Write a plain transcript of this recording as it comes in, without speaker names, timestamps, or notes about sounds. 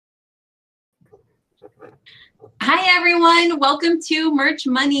Hi, everyone. Welcome to Merch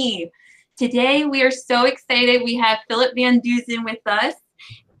Money. Today, we are so excited. We have Philip Van Duzen with us.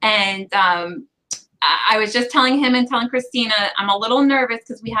 And I was just telling him and telling Christina, I'm a little nervous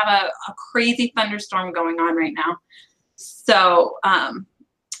because we have a crazy thunderstorm going on right now. So,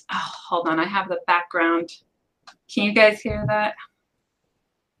 hold on. I have the background. Can you guys hear that?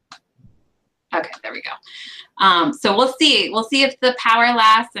 Okay, there we go. So we'll see. We'll see if the power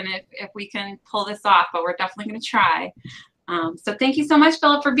lasts and if we can pull this off, but we're definitely going to try. So thank you so much,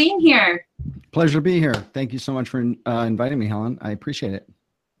 Philip, for being here. Pleasure to be here. Thank you so much for inviting me, Helen. I appreciate it.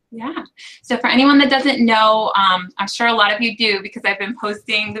 Yeah. So for anyone that doesn't know, I'm sure a lot of you do because I've been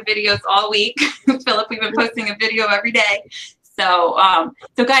posting the videos all week. Philip, we've been posting a video every day. So,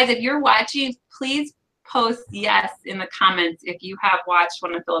 so guys, if you're watching, please post yes in the comments if you have watched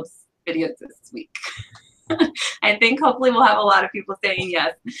one of Philip's videos this week. I think hopefully we'll have a lot of people saying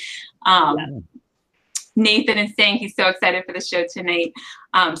yes. Nathan is saying he's so excited for the show tonight.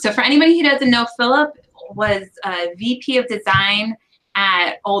 So for anybody who doesn't know, Philip was a VP of design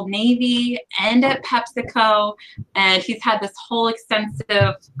at Old Navy and at PepsiCo, and he's had this whole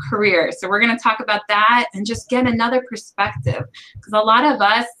extensive career. So we're going to talk about that and just get another perspective, because a lot of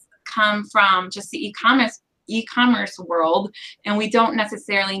us come from just the e-commerce world, and we don't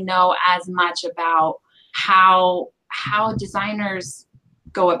necessarily know as much about how designers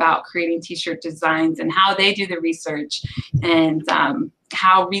go about creating t-shirt designs and how they do the research and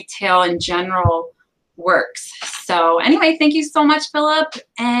how retail in general works. So anyway, thank you so much, Philip.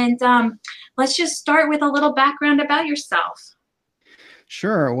 And let's just start with a little background about yourself.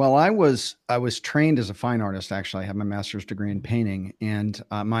 Sure. Well, I was trained as a fine artist. Actually, I have my master's degree in painting, and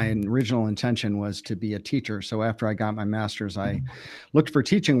my original intention was to be a teacher. So after I got my master's, I looked for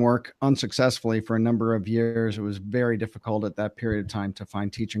teaching work unsuccessfully for a number of years. It was very difficult at that period of time to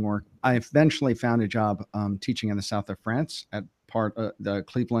find teaching work. I eventually found a job teaching in the south of France at the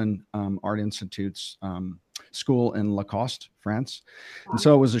Cleveland Art Institute's school in Lacoste, France. And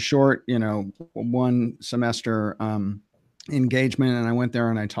so it was a short, one semester engagement, and I went there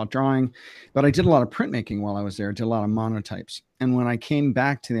and I taught drawing, but I did a lot of printmaking while I was there. I did a lot of monotypes. And when I came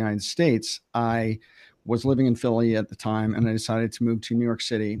back to the United States, I was living in Philly at the time, and I decided to move to New York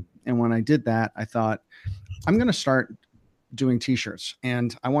City. And when I did that, I thought, I'm going to start doing t-shirts,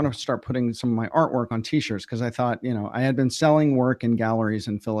 and I want to start putting some of my artwork on t-shirts, because I thought, I had been selling work in galleries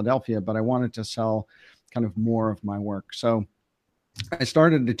in Philadelphia, but I wanted to sell kind of more of my work. So I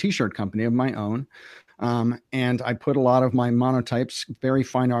started a t-shirt company of my own. And I put a lot of my monotypes, very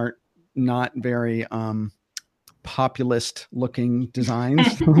fine art, not very populist looking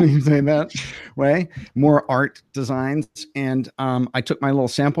designs, let me say that way, more art designs. And I took my little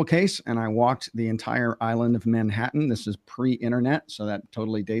sample case and I walked the entire island of Manhattan. This is pre-internet, so that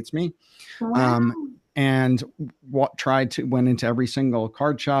totally dates me. Wow. And went into every single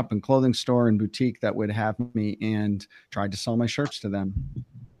card shop and clothing store and boutique that would have me, and tried to sell my shirts to them.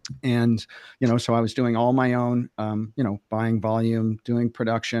 And, so I was doing all my own, buying volume, doing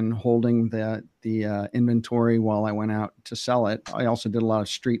production, holding the inventory while I went out to sell it. I also did a lot of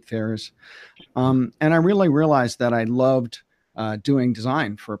street fairs. And I really realized that I loved doing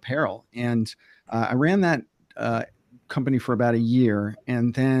design for apparel. And I ran that company for about a year.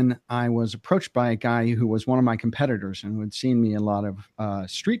 And then I was approached by a guy who was one of my competitors and who had seen me a lot of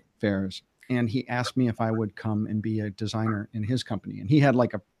street fairs. And he asked me if I would come and be a designer in his company. And he had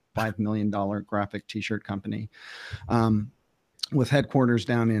like a $5 million graphic t-shirt company with headquarters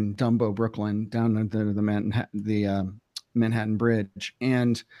down in Dumbo, Brooklyn, down under the Manhattan Bridge.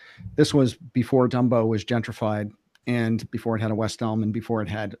 And this was before Dumbo was gentrified, and before it had a West Elm, and before it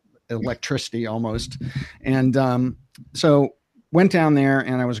had electricity almost. And so went down there,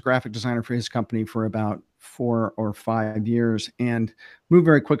 and I was a graphic designer for his company for about 4 or 5 years, and moved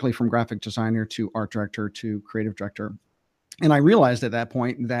very quickly from graphic designer to art director to creative director. And I realized at that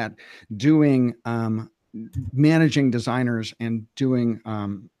point that doing managing designers and doing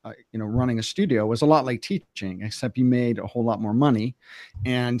running a studio was a lot like teaching, except you made a whole lot more money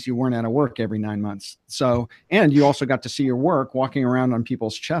and you weren't out of work every 9 months. So, and you also got to see your work walking around on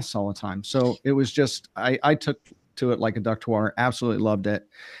people's chests all the time. So it was just, I took to it like a duck to water, absolutely loved it.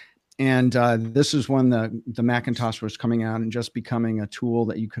 And this is when the Macintosh was coming out and just becoming a tool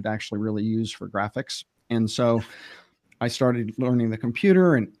that you could actually really use for graphics. And so I started learning the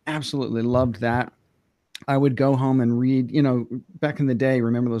computer and absolutely loved that. I would go home and read, back in the day,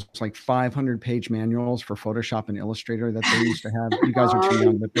 remember those like 500-page manuals for Photoshop and Illustrator that they used to have? You guys are too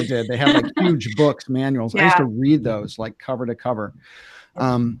young, but they did. They had like huge books, manuals. Yeah. I used to read those like cover to cover.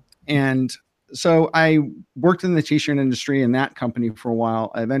 And so I worked in the t-shirt industry in that company for a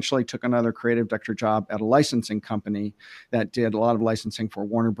while. I eventually took another creative director job at a licensing company that did a lot of licensing for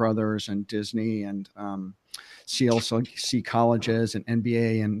Warner Brothers and Disney and CLC colleges and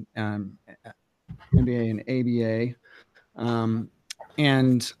NBA and ABA,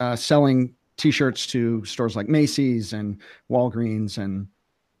 and selling t-shirts to stores like Macy's and Walgreens and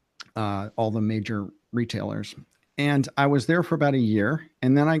all the major retailers. And I was there for about a year,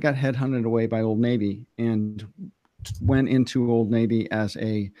 and then I got headhunted away by Old Navy and went into Old Navy as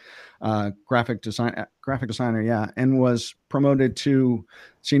a graphic designer, yeah, and was promoted to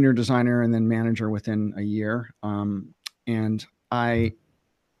senior designer and then manager within a year. And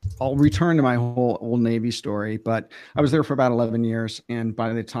I'll return to my whole Old Navy story, but I was there for about 11 years. And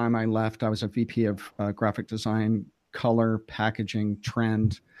by the time I left, I was a VP of graphic design, color, packaging,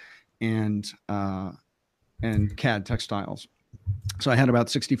 trend, and CAD textiles. So I had about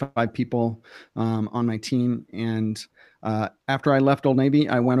 65 people on my team. And after I left Old Navy,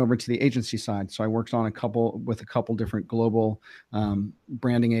 I went over to the agency side. So I worked on a couple different global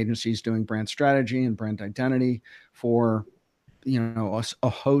branding agencies doing brand strategy and brand identity for a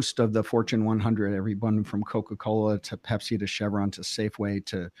host of the Fortune 100, everyone from Coca-Cola to Pepsi to Chevron to Safeway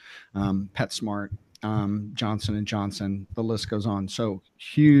to PetSmart, Johnson & Johnson, the list goes on. So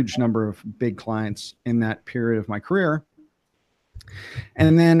huge number of big clients in that period of my career.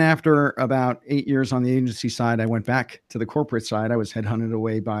 And then after about 8 years on the agency side, I went back to the corporate side. I was headhunted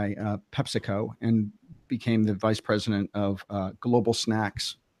away by PepsiCo and became the vice president of global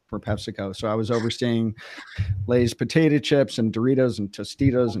snacks for PepsiCo. So I was overseeing Lay's potato chips and Doritos and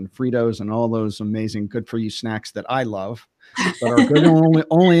Tostitos and Fritos and all those amazing good for you snacks that I love, but are good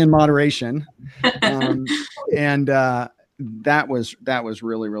only in moderation. And that was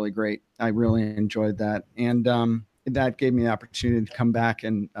really, really great. I really enjoyed that. And that gave me the opportunity to come back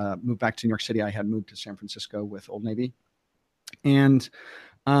and move back to New York City. I had moved to San Francisco with Old Navy. And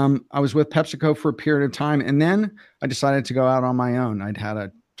I was with PepsiCo for a period of time. And then I decided to go out on my own. I'd had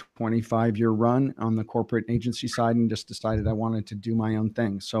a 25-year run on the corporate agency side and just decided I wanted to do my own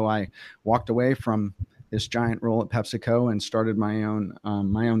thing. So I walked away from this giant role at PepsiCo and started my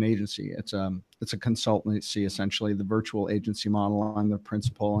own agency. It's a consultancy, essentially, the virtual agency model. I'm the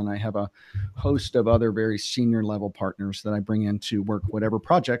principal, and I have a host of other very senior level partners that I bring in to work whatever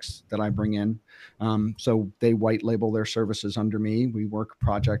projects that I bring in. So they white label their services under me. We work a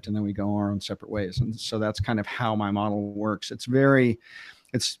project, and then we go our own separate ways. And so that's kind of how my model works. It's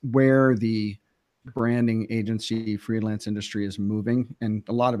where the branding agency freelance industry is moving, and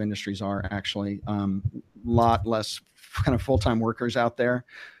a lot of industries are actually a lot less kind of full-time workers out there.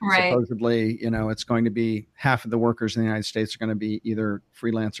 Right. Supposedly, it's going to be half of the workers in the United States are going to be either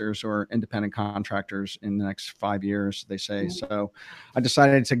freelancers or independent contractors in the next 5 years, they say. So I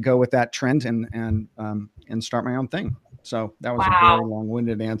decided to go with that trend and start my own thing. So that was a very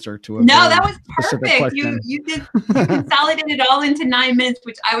long-winded answer to a that was perfect. Question. You consolidated it all into 9 minutes,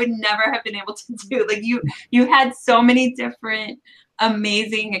 which I would never have been able to do. Like you had so many different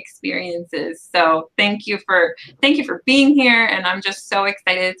amazing experiences. So thank you for being here, and I'm just so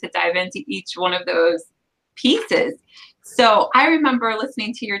excited to dive into each one of those pieces. So I remember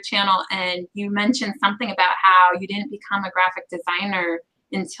listening to your channel, and you mentioned something about how you didn't become a graphic designer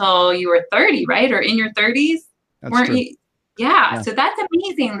until you were 30, right? Or in your 30s? That's true. Yeah. So that's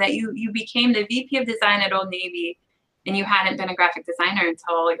amazing that you became the VP of design at Old Navy, and you hadn't been a graphic designer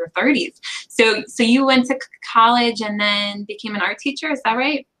until your 30s. So you went to college and then became an art teacher. Is that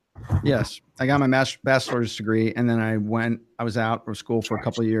right? Yes. I got my bachelor's degree, and then I was out of school for a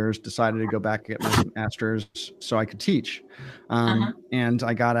couple of years, decided to go back and get my master's so I could teach. And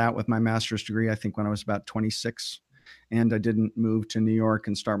I got out with my master's degree, I think when I was about 26, and I didn't move to New York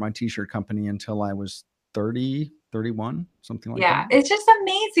and start my t-shirt company until I was 30, 31, something like that. Yeah, it's just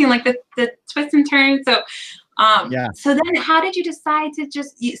amazing, like the twists and turns. So, So then how did you decide to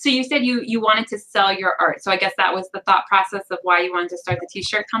so you said you wanted to sell your art. So I guess that was the thought process of why you wanted to start the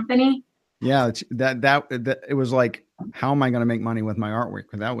t-shirt company? Yeah, that it was like, how am I going to make money with my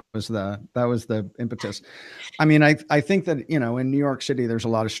artwork? That was the impetus. I mean, I think that, in New York City, there's a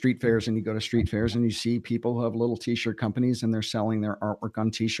lot of street fairs, and you go to street fairs and you see people who have little t-shirt companies, and they're selling their artwork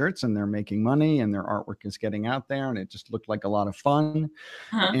on t-shirts, and they're making money, and their artwork is getting out there, and it just looked like a lot of fun.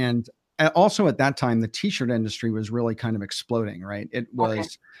 And also at that time, the t-shirt industry was really kind of exploding, right? It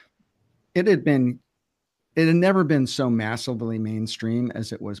had never been so massively mainstream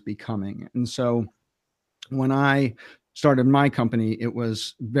as it was becoming. And so when I started my company, it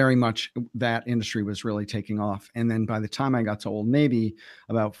was very much that industry was really taking off. And then by the time I got to Old Navy,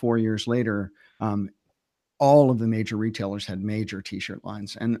 about 4 years later, all of the major retailers had major t-shirt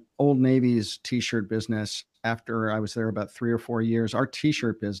lines, and Old Navy's t-shirt business, after I was there about 3 or 4 years, our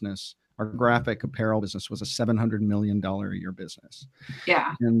t-shirt business, our graphic apparel business, was a $700 million a year business.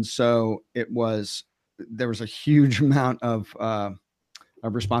 Yeah. And so there was a huge amount of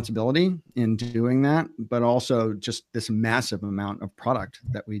responsibility in doing that, but also just this massive amount of product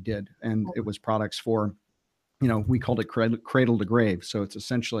that we did. And it was products for, we called it cradle to grave. So it's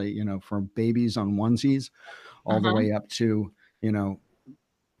essentially, from babies on onesies all the way up to,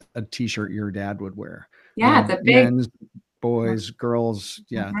 a t-shirt your dad would wear. Yeah, it's a big men's, boys, girls,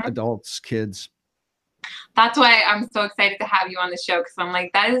 adults, kids. That's why I'm so excited to have you on the show, because I'm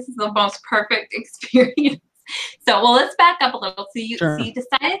like, that is the most perfect experience. So, well, let's back up a little. So you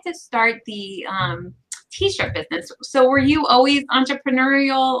decided to start the t-shirt business. So were you always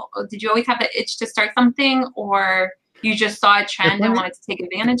entrepreneurial? Did you always have the itch to start something, or you just saw a trend and wanted to take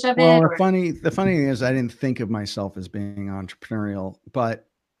advantage of it? Well, the funny thing is, I didn't think of myself as being entrepreneurial, but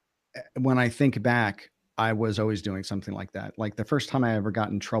when I think back, I was always doing something like that. Like the first time I ever got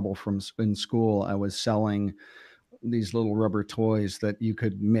in trouble in school, I was selling these little rubber toys that you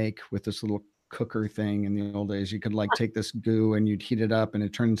could make with this little cooker thing. In the old days, you could like take this goo and you'd heat it up and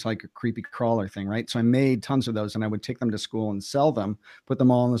it turns like a creepy crawler thing, right? So I made tons of those and I would take them to school and sell them, put them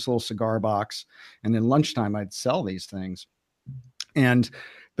all in this little cigar box. And then lunchtime, I'd sell these things. And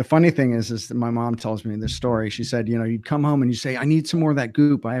the funny thing is that my mom tells me this story. She said, you'd come home and you say, I need some more of that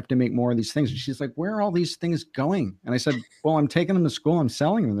goop. I have to make more of these things. And she's like, where are all these things going? And I said, well, I'm taking them to school. I'm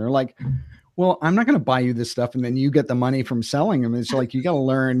selling them. They're like, well, I'm not going to buy you this stuff and then you get the money from selling them. It's like, you got to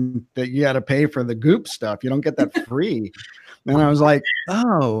learn that you got to pay for the goop stuff. You don't get that free. And I was like,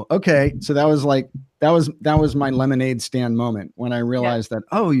 oh, okay. So that was my lemonade stand moment when I realized that,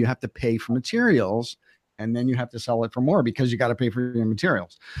 oh, you have to pay for materials and then you have to sell it for more because you got to pay for your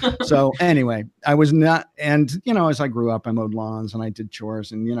materials. So anyway, I was not, and as I grew up, I mowed lawns and I did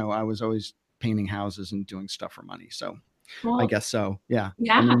chores, and I was always painting houses and doing stuff for money. So I guess so. Yeah.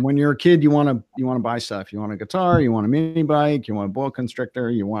 I mean, when you're a kid, you want to buy stuff. You want a guitar, you want a mini bike, you want a bull constrictor,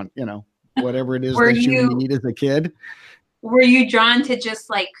 you want, whatever it is that you need as a kid. Were you drawn to just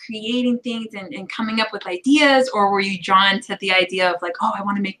like creating things and coming up with ideas, or were you drawn to the idea of like, oh, I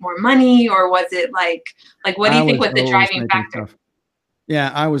want to make more money? Or was it like what do you think was the driving factor?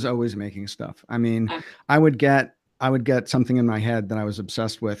 Yeah, I was always making stuff. I mean, I would get something in my head that I was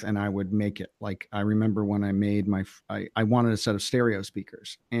obsessed with and I would make it. Like I remember when I made I wanted a set of stereo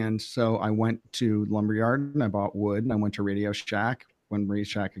speakers. And so I went to Lumberyard and I bought wood, and I went to Radio Shack when Radio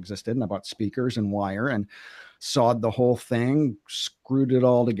Shack existed, and I bought speakers and wire and sawed the whole thing, screwed it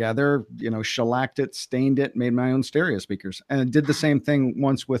all together, shellacked it, stained it, made my own stereo speakers. And I did the same thing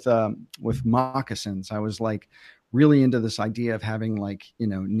once with moccasins. I was like really into this idea of having like,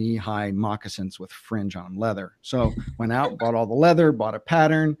 knee-high moccasins with fringe on them, leather. So went out, bought all the leather, bought a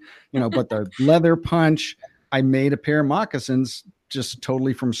pattern, but the leather punch, I made a pair of moccasins just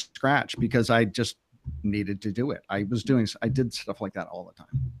totally from scratch because I just needed to do it. I did stuff like that all the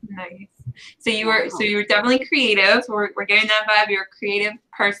time. Nice. So you were definitely creative. We're getting that vibe. You're a creative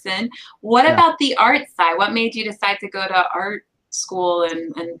person. What about the art side? What made you decide to go to art school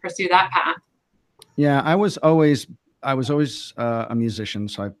and pursue that path? Yeah, I was always a musician.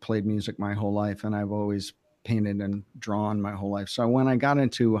 So I played music my whole life, and I've always painted and drawn my whole life. So when I got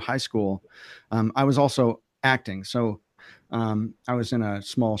into high school, I was also acting. So I was in a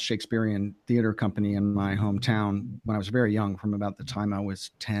small Shakespearean theater company in my hometown when I was very young, from about the time I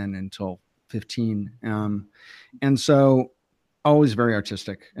was 10 until 15. And so always very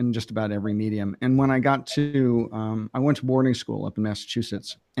artistic in just about every medium. And when I got to, I went to boarding school up in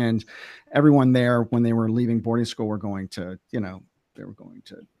Massachusetts, and everyone there, when they were leaving boarding school, were going to, they were going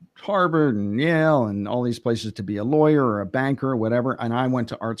to Harvard and Yale and all these places to be a lawyer or a banker or whatever. And I went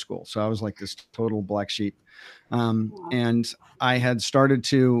to art school. So I was like this total black sheep. And I had started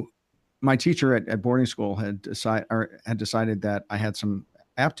my teacher at boarding school had decided that I had some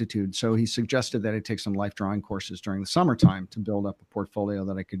aptitude. So he suggested that I take some life drawing courses during the summertime to build up a portfolio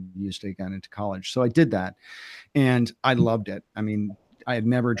that I could use to get into college. So I did that, and I loved it. I mean, I had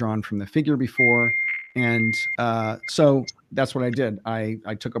never drawn from the figure before. And so that's what I did. I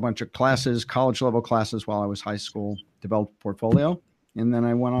took a bunch of classes, college level classes while I was high school, developed a portfolio, and then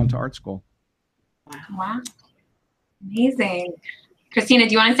I went on to art school. Wow. Amazing. Christina,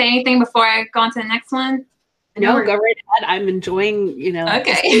 do you want to say anything before I go on to the next one? No, go right ahead. I'm enjoying,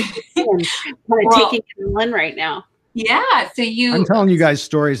 okay. Taking it in right now. Yeah. So I'm telling you guys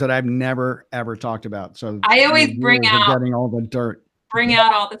stories that I've never, ever talked about. So I always bring out getting all the dirt. Bring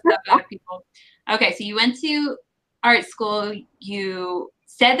out all the stuff out of people. Okay. So you went to art school. You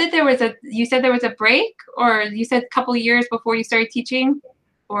said that you said there was a break, or you said a couple of years before you started teaching,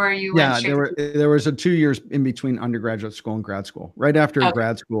 or you went straight there was a 2 years in between undergraduate school and grad school. Right after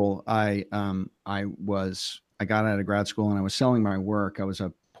grad school, I got out of grad school and I was selling my work. I was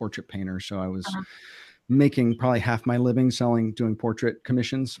a portrait painter, so I was making probably half my living doing portrait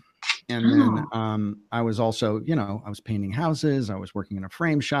commissions. And then I was also, I was painting houses. I was working in a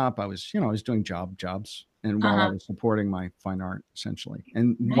frame shop. I was doing jobs, and while I was supporting my fine art, essentially,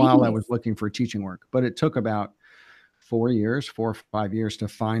 and while I was looking for teaching work. But it took about 4 or 5 years to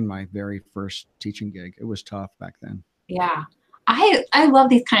find my very first teaching gig. It was tough back then. Yeah. I love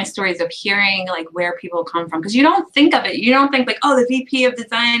these kind of stories of hearing like where people come from, because you don't think of it. You don't think like, oh, the VP of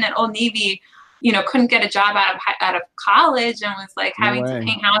design at Old Navy, couldn't get a job out of college and was like having to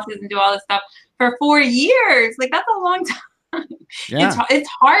paint houses and do all this stuff for 4 years. Like, that's a long time. Yeah. It's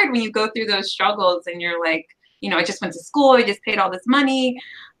hard when you go through those struggles and you're like, I just went to school. I just paid all this money.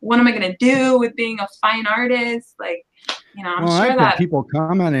 What am I going to do with being a fine artist? Like, I'm sure I get people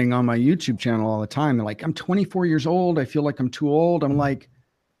commenting on my YouTube channel all the time. They're like, I'm 24 years old. I feel like I'm too old. I'm like,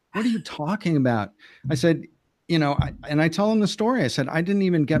 what are you talking about? I said, I tell them the story. I said, I didn't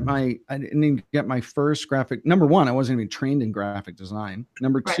even get my first graphic. Number one, I wasn't even trained in graphic design.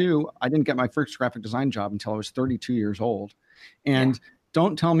 Number two, I didn't get my first graphic design job until I was 32 years old. And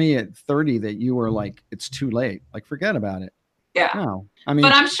don't tell me at 30 that you were like, it's too late. Like, forget about it. Yeah. No, I mean,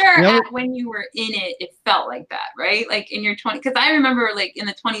 but I'm sure when you were in it, it felt like that, right? Like in your 20s, because I remember like in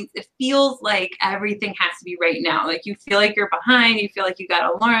the 20s, it feels like everything has to be right now. Like you feel like you're behind, you feel like you got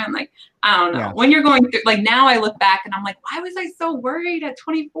to learn. Like, I don't know. Yeah. When you're going through, like now I look back and I'm like, why was I so worried at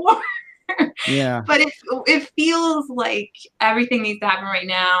 24? Yeah. But it feels like everything needs to happen right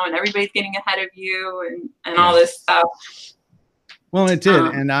now and everybody's getting ahead of you and all this stuff. Well, it did.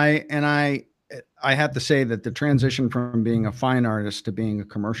 And I have to say that the transition from being a fine artist to being a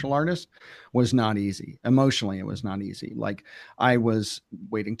commercial artist was not easy. Emotionally, it was not easy. Like I was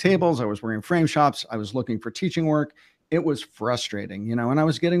waiting tables, I was working frame shops, I was looking for teaching work. It was frustrating, and I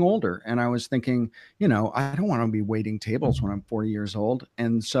was getting older and I was thinking, I don't want to be waiting tables when I'm 40 years old.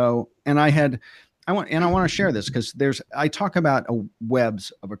 And so, I want to share this because I talk about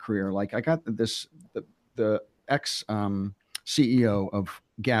webs of a career. Like I got the ex CEO of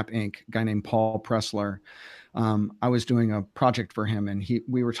Gap Inc., a guy named Paul Pressler. I was doing a project for him and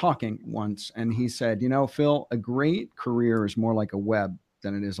we were talking once and he said, Phil, a great career is more like a web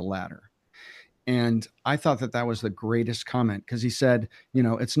than it is a ladder. And I thought that was the greatest comment because he said,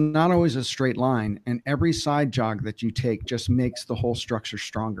 it's not always a straight line and every side jog that you take just makes the whole structure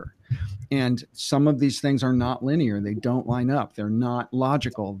stronger. And some of these things are not linear. They don't line up. They're not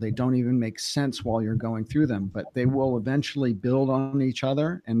logical. They don't even make sense while you're going through them, but they will eventually build on each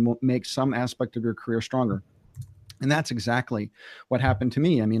other and will make some aspect of your career stronger. And that's exactly what happened to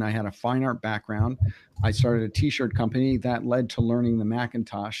me. I mean, I had a fine art background. I started a t-shirt company that led to learning the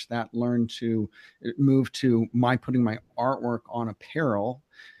Macintosh, that learned to move to putting my artwork on apparel.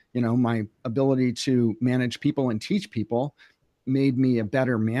 My ability to manage people and teach people made me a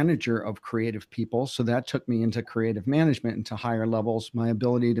better manager of creative people. So that took me into creative management, into higher levels. My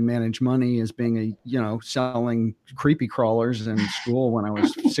ability to manage money as being selling creepy crawlers in school when I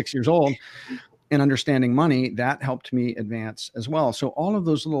was 6 years old. And understanding money, that helped me advance as well. So all of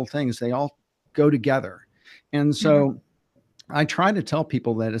those little things, they all go together. And so I try to tell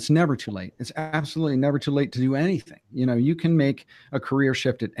people that it's never too late. It's absolutely never too late to do anything. You can make a career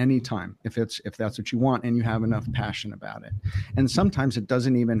shift at any time if that's what you want and you have enough passion about it. And sometimes it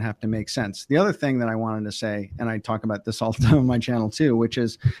doesn't even have to make sense. The other thing that I wanted to say, and I talk about this all the time on my channel too, which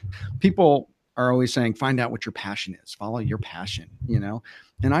is people are always saying, find out what your passion is, follow your passion,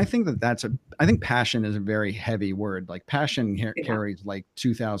 And I think I think passion is a very heavy word. Like passion carries like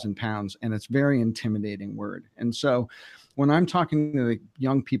 2,000 pounds and it's a very intimidating word. And so when I'm talking to the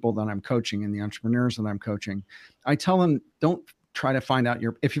young people that I'm coaching and the entrepreneurs that I'm coaching, I tell them, don't try to find out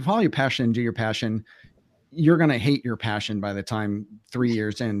if you follow your passion and do your passion, you're going to hate your passion by the time 3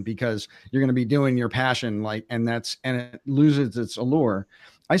 years in, because you're going to be doing your passion and it loses its allure.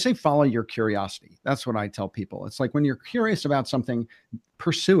 I say, follow your curiosity. That's what I tell people. It's like when you're curious about something,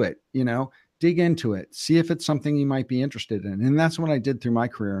 pursue it, dig into it, see if it's something you might be interested in. And that's what I did through my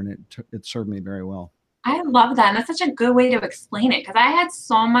career. And it served me very well. I love that. And that's such a good way to explain it. Cause I had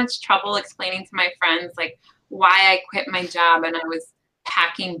so much trouble explaining to my friends, like why I quit my job and I was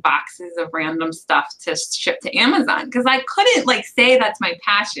packing boxes of random stuff to ship to Amazon. Cause I couldn't say that's my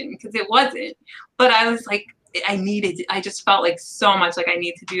passion, cause it wasn't, but I was like, I just felt like so much like I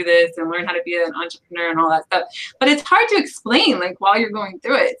need to do this and learn how to be an entrepreneur and all that stuff. But it's hard to explain while you're going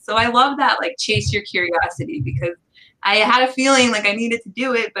through it. So I love that, chase your curiosity, because I had a feeling like I needed to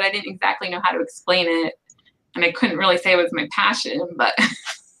do it, but I didn't exactly know how to explain it. And I couldn't really say it was my passion, but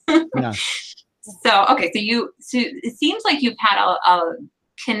Yeah. So, okay. So it seems like you've had a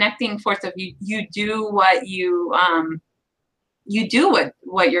connecting force of you do what you do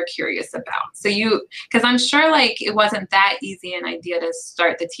what you're curious about. So because I'm sure like it wasn't that easy an idea to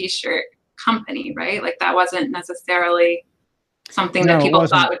start the t-shirt company, right? Like that wasn't necessarily something that people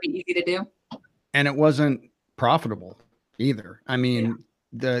thought would be easy to do. And it wasn't profitable either. I mean,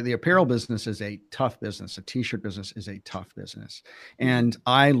 the apparel business is a tough business. The t-shirt business is a tough business. And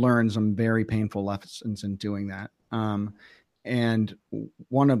I learned some very painful lessons in doing that. And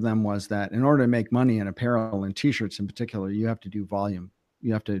one of them was that in order to make money in apparel and t-shirts in particular, you have to do volume.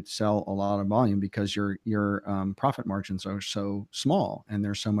 You have to sell a lot of volume because your profit margins are so small and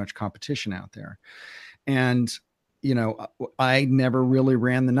there's so much competition out there. And, you know, I never really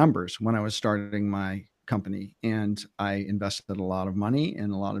ran the numbers when I was starting my company, and I invested a lot of money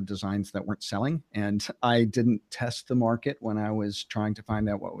in a lot of designs that weren't selling, and I didn't test the market when I was trying to find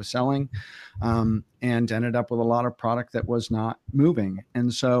out what was selling, and ended up with a lot of product that was not moving.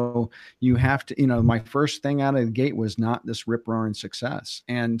 And so you have to, you know, my first thing out of the gate was not this rip roaring success,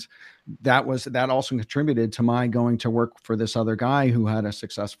 and that also contributed to my going to work for this other guy who had a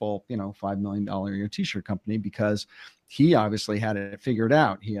successful, you know, $5 million a year t-shirt company, because he obviously had it figured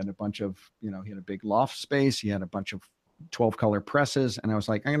out. He had a bunch of, you know, he had a big loft space. He had a bunch of 12 color presses. And I was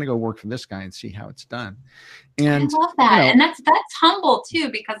like, I'm going to go work for this guy and see how it's done. And I love that. You know, and that's humble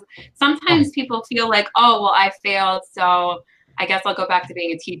too, because sometimes people feel like, oh, well, I failed, so I guess I'll go back to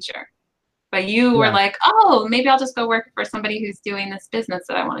being a teacher. But you were like, oh, maybe I'll just go work for somebody who's doing this business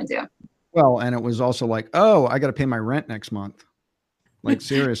that I want to do. Well, and it was also like, oh, I got to pay my rent next month. Like,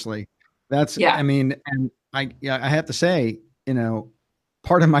 seriously, that's, I mean, and I have to say, you know,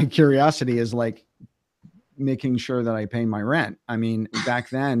 part of my curiosity is like making sure that I pay my rent. I mean, back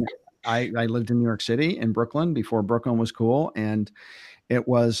then I lived in New York City, in Brooklyn, before Brooklyn was cool. And it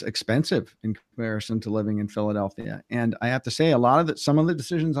was expensive in comparison to living in Philadelphia. And I have to say, some of the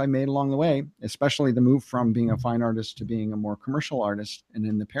decisions I made along the way, especially the move from being a fine artist to being a more commercial artist and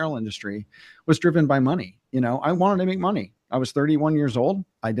in the apparel industry, was driven by money. You know, I wanted to make money. I was 31 years old.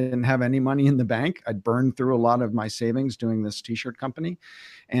 I didn't have any money in the bank. I'd burned through a lot of my savings doing this t-shirt company.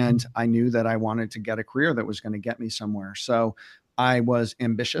 And I knew that I wanted to get a career that was going to get me somewhere. So I was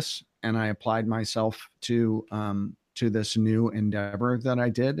ambitious, and I applied myself to this new endeavor that I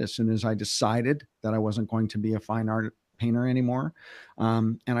did as soon as I decided that I wasn't going to be a fine art painter anymore.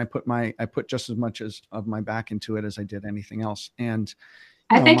 And I put just as much of my back into it as I did anything else. And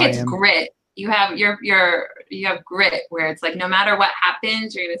I think it's grit. You have you have grit, where it's like, no matter what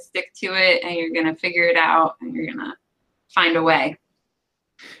happens, you're going to stick to it and you're going to figure it out and you're going to find a way.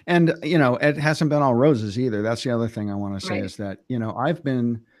 And, you know, it hasn't been all roses either. That's the other thing I want to say is that, you know, I've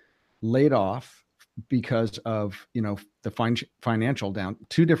been laid off because of, you know, the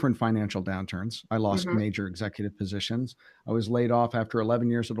two different financial downturns. I lost major executive positions. I was laid off after 11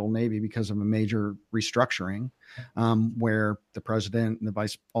 years at Old Navy because of a major restructuring, where the president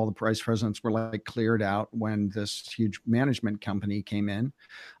and all the vice presidents were like cleared out when this huge management company came in.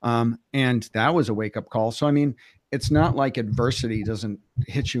 And that was a wake up call. So, I mean, it's not like adversity doesn't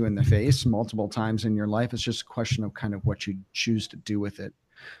hit you in the face multiple times in your life. It's just a question of kind of what you choose to do with it.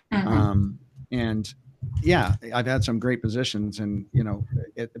 And yeah, I've had some great positions, and, you know,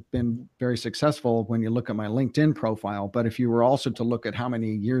 it's been very successful when you look at my LinkedIn profile. But if you were also to look at how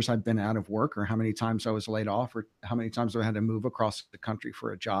many years I've been out of work, or how many times I was laid off, or how many times I had to move across the country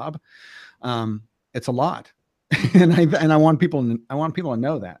for a job, it's a lot. and I want people to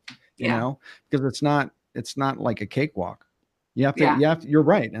know that, you know, because it's not like a cakewalk. You have to, you're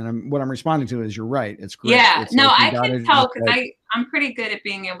right. And what I'm responding to is you're right. It's great. Yeah, it's no, like I can tell, because I'm pretty good at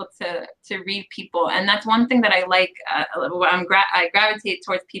being able to read people. And that's one thing that I like. I gravitate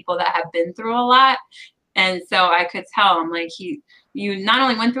towards people that have been through a lot. And so I could tell, I'm like, you not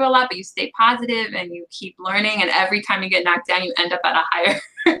only went through a lot, but you stay positive and you keep learning. And every time you get knocked down, you end up at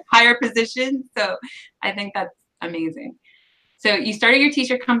a higher position. So I think that's amazing. So you started your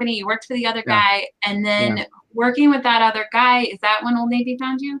t-shirt company, you worked for the other guy, and then working with that other guy, is that when Old Navy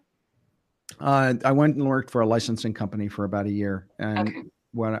found you? I went and worked for a licensing company for about a year. And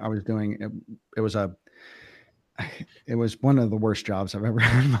what I was doing, it was one of the worst jobs I've ever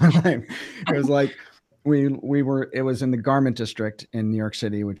had in my life. It was like, it was in the garment district in New York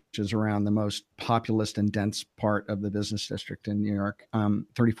City, which is around the most populous and dense part of the business district in New York,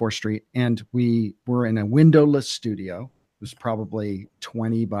 34th Street. And we were in a windowless studio. It was probably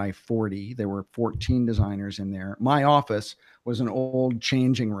 20 by 40. There were 14 designers in there. My office was an old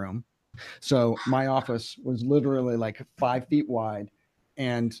changing room So my office was literally like 5 feet wide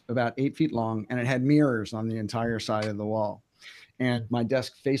and about 8 feet long, and it had mirrors on the entire side of the wall. And my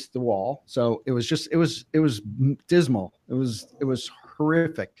desk faced the wall, so it was dismal. It was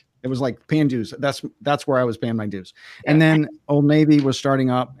horrific. It was like paying dues. That's where I was paying my dues. And then Old Navy was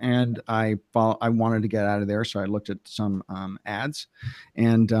starting up, and I wanted to get out of there, so I looked at some ads,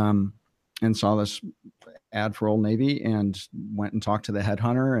 and saw this ad for Old Navy, and went and talked to the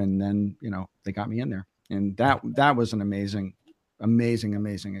headhunter, and then they got me in there, and that was an amazing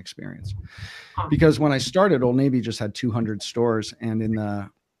experience. Because when I started, Old Navy just had 200 stores, and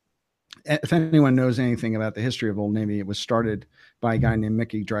if anyone knows anything about the history of Old Navy, it was started by a guy named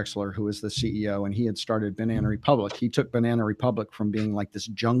Mickey Drexler, who was the CEO, and he had started Banana Republic. He took Banana Republic from being like this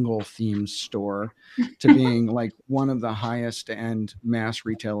jungle themed store to being like one of the highest end mass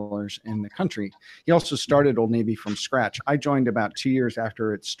retailers in the country. He also started Old Navy from scratch. I joined about 2 years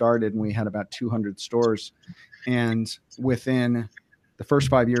after it started, and we had about 200 stores. And within the first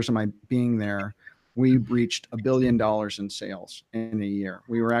 5 years of my being there, we reached $1 billion in sales in a year.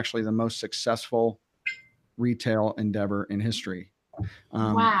 We were actually the most successful retail endeavor in history.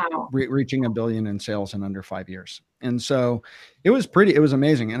 Wow. Reaching $1 billion in sales in under 5 years. And so it was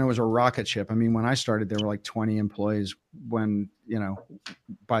amazing. And it was a rocket ship. I mean, when I started, there were like 20 employees. When,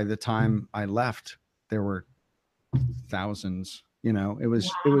 by the time I left, there were thousands. It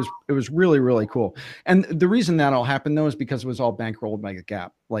was really, really cool. And the reason that all happened, though, is because it was all bankrolled by the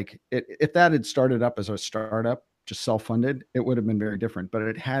Gap. Like if that had started up as a startup, just self-funded, it would have been very different. But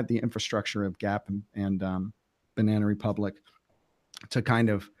it had the infrastructure of Gap and Banana Republic to kind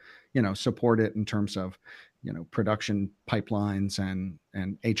of, support it in terms of, production pipelines and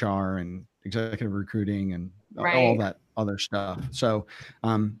HR and executive recruiting and all that other stuff. So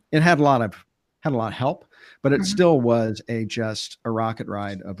it had a lot of help, but it still was just a rocket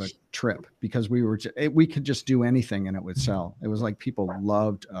ride of a trip, because we could just do anything and it would sell. It was like people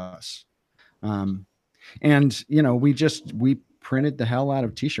loved us. And we printed the hell out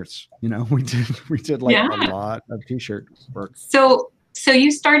of t-shirts. We did like a lot of t-shirt work. So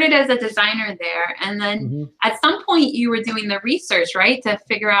you started as a designer there, and then at some point you were doing the research, right, to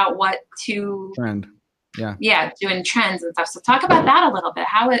figure out what to trend. Doing trends and stuff. So talk about that a little bit.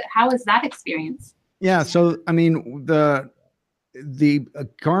 How is that experience? Yeah. So, I mean, the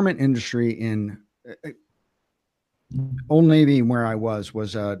garment industry in Old Navy, where I was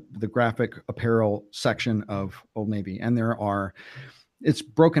the graphic apparel section of Old Navy. And it's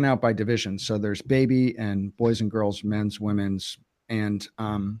broken out by divisions. So there's baby and boys and girls, men's, women's, and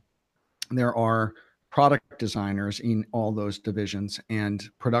there are product designers in all those divisions and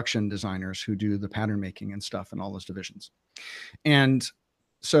production designers who do the pattern making and stuff in all those divisions. And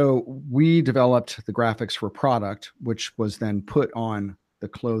so we developed the graphics for product, which was then put on the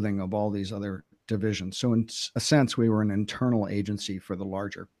clothing of all these other divisions. So in a sense, we were an internal agency for the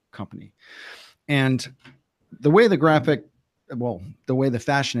larger company. And the way the way the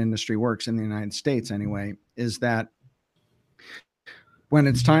fashion industry works in the United States anyway, is that when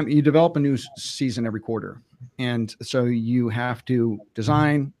it's time, you develop a new season every quarter. And so you have to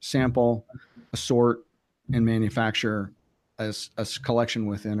design, sample, assort, and manufacture a collection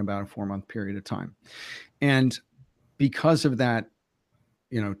within about a 4-month period of time. And because of that,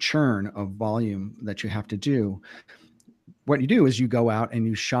 churn of volume that you have to do, what you do is you go out and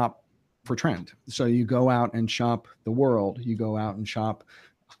you shop for trend. So you go out and shop the world. You go out and shop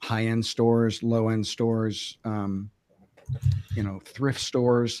high-end stores, low-end stores, thrift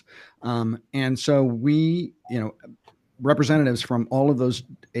stores. And so we, representatives from all of those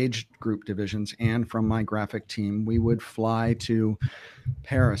age group divisions and from my graphic team, we would fly to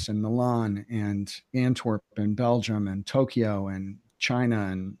Paris and Milan and Antwerp and Belgium and Tokyo and China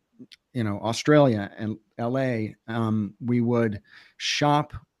and, Australia and LA. We would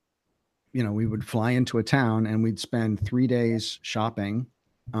shop, we would fly into a town and we'd spend 3 days shopping.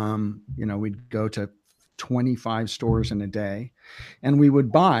 We'd go to 25 stores in a day, and we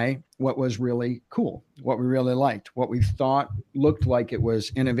would buy what was really cool, what we really liked, what we thought looked like it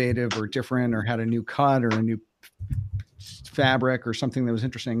was innovative or different or had a new cut or a new fabric or something that was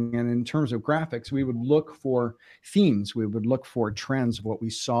interesting. And in terms of graphics, we would look for themes. We would look for trends of what we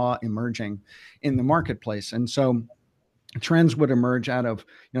saw emerging in the marketplace. And so trends would emerge out of,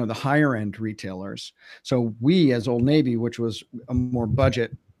 the higher end retailers. So we, as Old Navy, which was a more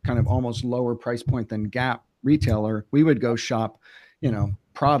budget, kind of almost lower price point than Gap retailer, we would go shop,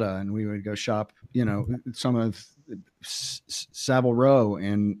 Prada, and we would go shop, some of Savile Row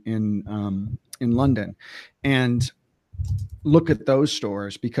in London, and look at those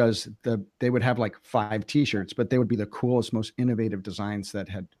stores, because they would have like 5 t-shirts, but they would be the coolest, most innovative designs that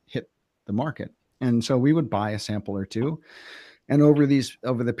had hit the market. And so we would buy a sample or two. And over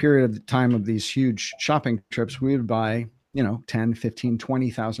the period of the time of these huge shopping trips, we would buy, you know, $10, $15,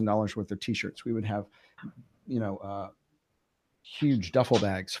 $20,000 worth of t-shirts. We would have, you know, huge duffel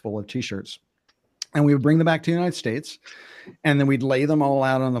bags full of t-shirts, and we would bring them back to the United States, and then we'd lay them all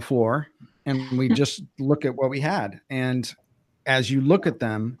out on the floor, and we'd just look at what we had. And as you look at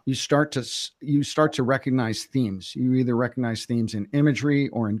them, you start to recognize themes. You either recognize themes in imagery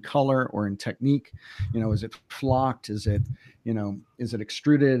or in color or in technique. You know, is it flocked? Is it, you know, is it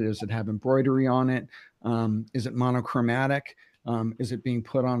extruded? Does it have embroidery on it? Is it monochromatic? Is it being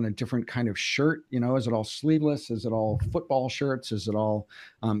put on a different kind of shirt? You know, is it all sleeveless? Is it all football shirts? Is it all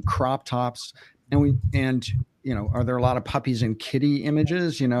crop tops? And you know, are there a lot of puppies and kitty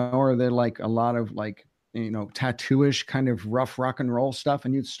images? You know, or are there like a lot of like, you know, tattooish kind of rough rock and roll stuff?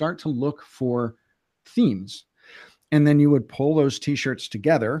 And you'd start to look for themes, and then you would pull those t-shirts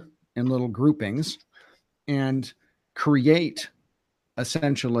together in little groupings and create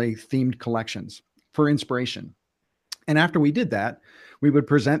essentially themed collections for inspiration. And after we did that, we would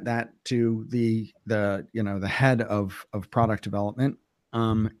present that to the you know, the head of product development.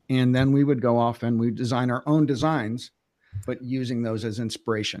 And then we would go off and we design our own designs, but using those as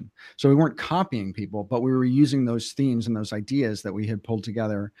inspiration. So we weren't copying people, but we were using those themes and those ideas that we had pulled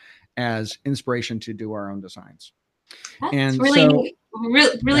together as inspiration to do our own designs. That's and really,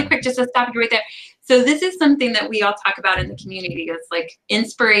 so, really quick, just to stop you right there. So this is something that we all talk about in the community. It's like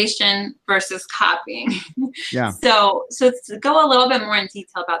inspiration versus copying. Yeah. So to go a little bit more in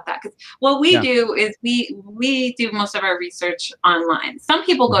detail about that, because what we do is we do most of our research online. Some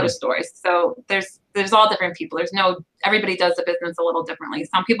people go to stores. So there's all different people. Everybody does the business a little differently.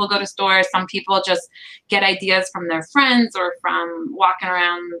 Some people go to stores. Some people just get ideas from their friends or from walking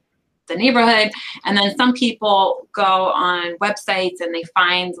around the neighborhood. And then some people go on websites and they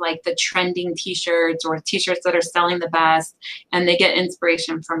find like the trending t-shirts or t-shirts that are selling the best, and they get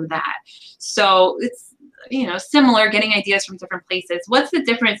inspiration from that. So it's, you know, similar, getting ideas from different places. What's the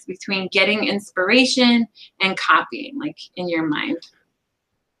difference between getting inspiration and copying, like in your mind?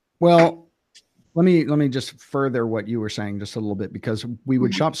 Well, let me just further what you were saying just a little bit, because we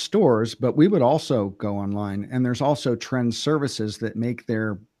would shop stores, but we would also go online, and there's also trend services that make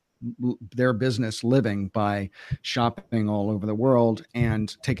their business living by shopping all over the world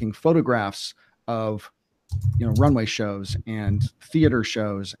and taking photographs of, you know, runway shows and theater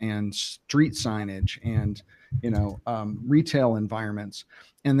shows and street signage and, you know, retail environments.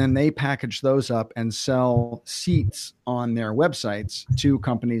 And then they package those up and sell seats on their websites to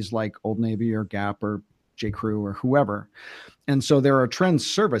companies like Old Navy or Gap or J. Crew or whoever. And so there are trend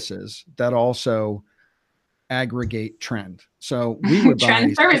services that also aggregate trend. So we would buy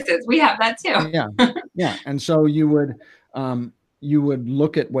trend services. We have that too. Yeah. And so you would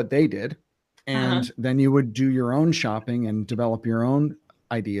look at what they did, and then you would do your own shopping and develop your own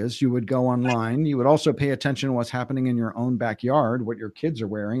ideas. You would go online. You would also pay attention to what's happening in your own backyard, what your kids are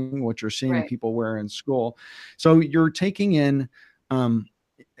wearing, what you're seeing people wear in school. So you're taking in,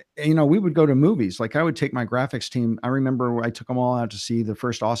 you know, we would go to movies. Like I would take my graphics team. I remember I took them all out to see the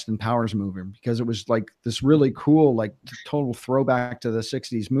first Austin Powers movie, because it was like this really cool, like total throwback to the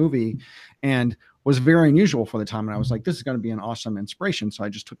 60s movie, and was very unusual for the time. And I was like, this is going to be an awesome inspiration. So I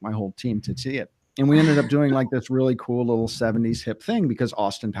just took my whole team to see it. And we ended up doing like this really cool little 70s hip thing, because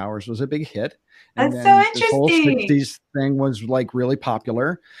Austin Powers was a big hit. And that's so interesting. This whole 60s thing was like really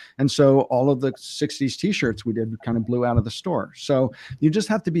popular. And so all of the 60s t-shirts we did kind of blew out of the store. So you just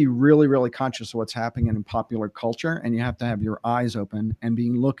have to be really, really conscious of what's happening in popular culture. And you have to have your eyes open and be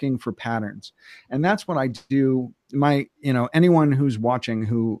looking for patterns. And that's what I do. You know, anyone who's watching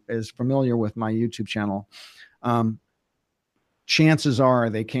who is familiar with my YouTube channel, chances are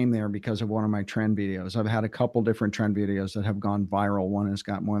they came there because of one of my trend videos. I've had a couple different trend videos that have gone viral. One has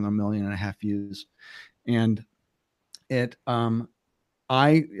got more than 1.5 million views. And they're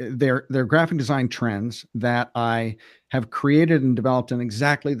graphic design trends that I have created and developed in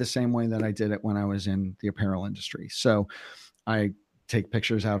exactly the same way that I did it when I was in the apparel industry. So I take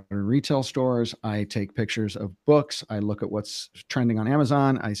pictures out of retail stores. I take pictures of books. I look at what's trending on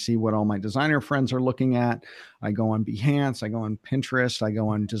Amazon. I see what all my designer friends are looking at. I go on Behance. I go on Pinterest. I go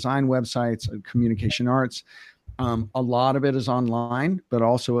on design websites, Communication Arts. A lot of it is online, but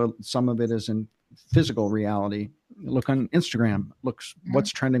also some of it is in physical reality. Look on Instagram,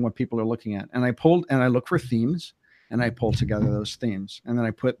 what's trending, what people are looking at. And I look for themes, and I pull together those themes. And then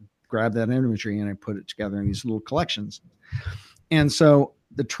I grab that imagery and I put it together in these little collections. And so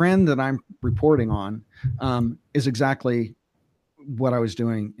the trend that I'm reporting on is exactly what I was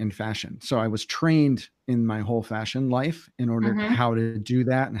doing in fashion. So I was trained in my whole fashion life in order Mhm. how to do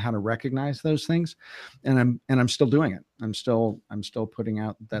that and how to recognize those things. And I'm still doing it. I'm still putting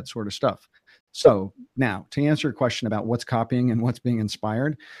out that sort of stuff. So now to answer your question about what's copying and what's being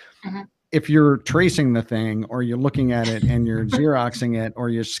inspired, Mhm. if you're tracing the thing or you're looking at it and you're Xeroxing it or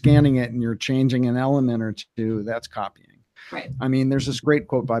you're scanning it and you're changing an element or two, that's copying. Right. I mean, there's this great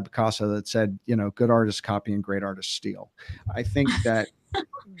quote by Picasso that said, you know, good artists copy and great artists steal. I think that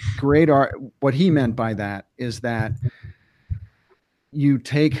great art, what he meant by that is that you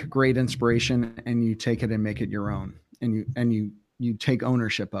take great inspiration and you take it and make it your own, and you take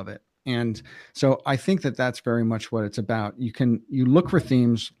ownership of it. And so I think that that's very much what it's about. You look for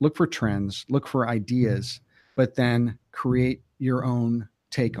themes, look for trends, look for ideas, but then create your own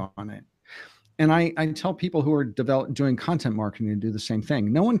take on it. And I tell people who are doing content marketing to do the same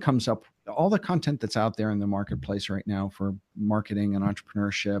thing. No one comes up, all the content that's out there in the marketplace right now for marketing and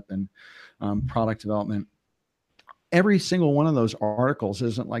entrepreneurship and product development, every single one of those articles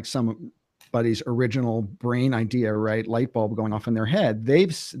isn't like somebody's original brain idea, right? Light bulb going off in their head.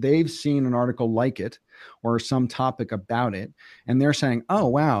 They've seen an article like it or some topic about it, and they're saying, oh,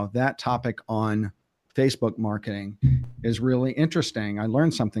 wow, that topic on Facebook marketing is really interesting. I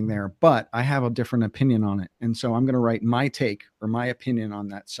learned something there, but I have a different opinion on it. And so I'm going to write my take or my opinion on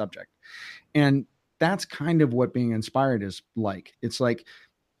that subject. And that's kind of what being inspired is like. It's like,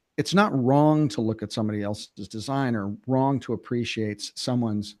 it's not wrong to look at somebody else's design or wrong to appreciate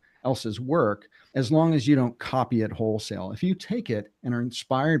someone else's work, as long as you don't copy it wholesale. If you take it and are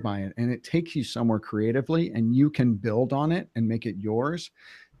inspired by it and it takes you somewhere creatively and you can build on it and make it yours,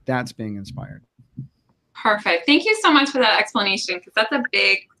 that's being inspired. Perfect. Thank you so much for that explanation, because that's a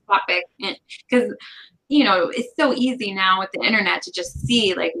big topic. Because, you know, it's so easy now with the internet to just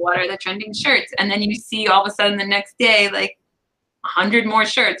see like what are the trending shirts, and then you see all of a sudden the next day like 100 more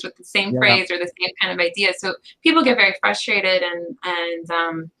shirts with the same phrase or the same kind of idea. So people get very frustrated,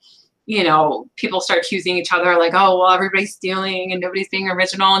 and you know, people start accusing each other like, oh, well, everybody's stealing and nobody's being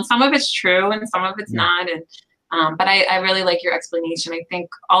original, and some of it's true and some of it's not. And but I really like your explanation. I think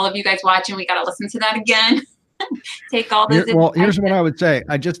all of you guys watching, we got to listen to that again. Take all this. Well, here's what I would say.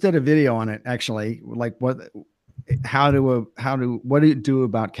 I just did a video on it, actually. Like what do you do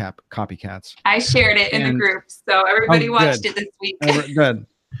about copycats? I shared it in the group, so everybody watched it this week. Good.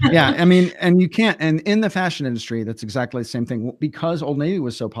 Yeah, I mean, and you can't. And in the fashion industry, that's exactly the same thing. Because Old Navy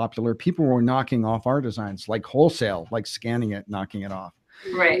was so popular, people were knocking off our designs like wholesale, like scanning it, knocking it off.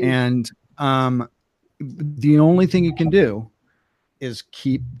 Right. And the only thing you can do is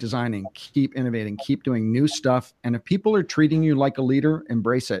keep designing, keep innovating, keep doing new stuff. And if people are treating you like a leader,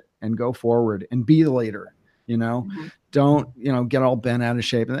 embrace it and go forward and be the leader. You know, don't, you know, get all bent out of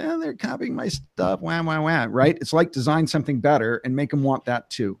shape and they're copying my stuff. Wham, wham, wham. Right. It's like design something better and make them want that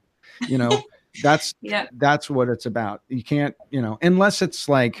too. You know, that's what it's about. You can't, you know, unless it's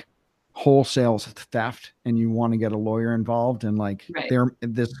like wholesale theft and you want to get a lawyer involved and like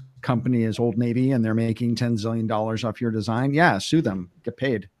this company is Old Navy and they're making $10 zillion off your design. Yeah. Sue them, get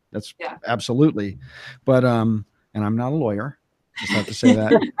paid. That's absolutely. But, and I'm not a lawyer. Just have to say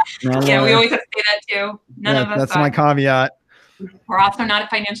that. Yeah, we always have to say that too. None of us. That's my caveat. We're also not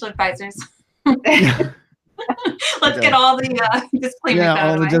financial advisors. Let's get all the disclaimers out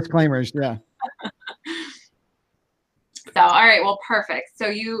all of the the way. disclaimers. Yeah. So, all right. Well, perfect. So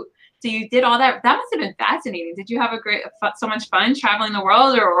you did all that. That must have been fascinating. Did you have so much fun traveling the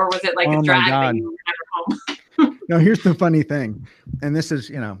world, or was it like a drag that you were never home? No, here's the funny thing. And this is,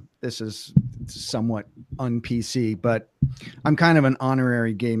 you know, this is somewhat un-PC, but I'm kind of an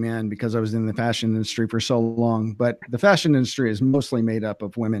honorary gay man because I was in the fashion industry for so long. But the fashion industry is mostly made up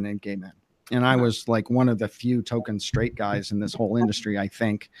of women and gay men. And I was like one of the few token straight guys in this whole industry, I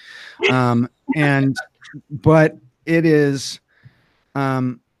think. But it is,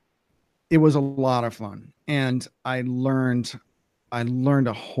 it was a lot of fun. And I learned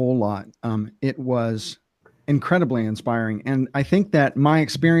a whole lot. It was incredibly inspiring. And I think that my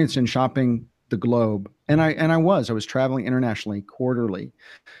experience in shopping the globe, and I was traveling internationally quarterly,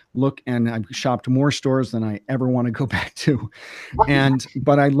 and I've shopped more stores than I ever want to go back to.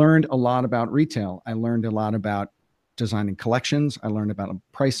 But I learned a lot about retail. I learned a lot about designing collections. I learned about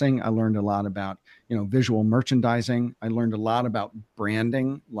pricing. I learned a lot about, you know, visual merchandising. I learned a lot about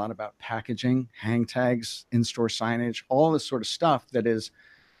branding, a lot about packaging, hang tags, in-store signage, all this sort of stuff that is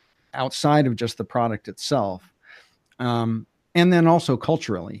outside of just the product itself. And then also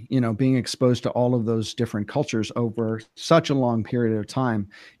culturally, you know, being exposed to all of those different cultures over such a long period of time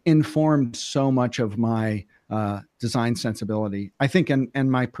informed so much of my design sensibility, I think,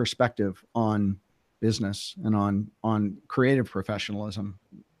 and my perspective on business and on creative professionalism.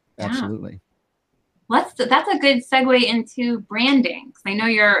 Absolutely. that's a good segue into branding. 'Cause I know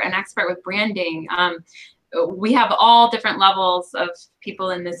you're an expert with branding. We have all different levels of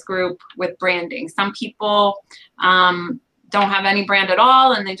people in this group with branding. Some people don't have any brand at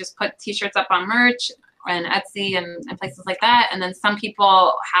all, and they just put t-shirts up on merch and Etsy and places like that. And then some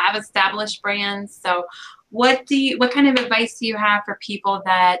people have established brands. So what kind of advice do you have for people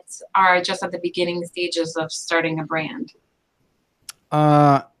that are just at the beginning stages of starting a brand?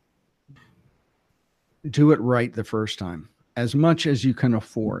 Do it right the first time, as much as you can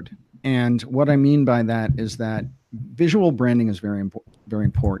afford. And what I mean by that is that visual branding is very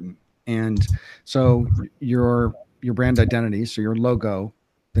important. And so your brand identity, so your logo,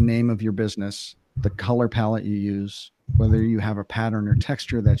 the name of your business, the color palette you use, whether you have a pattern or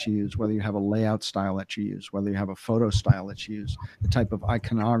texture that you use, whether you have a layout style that you use, whether you have a photo style that you use, the type of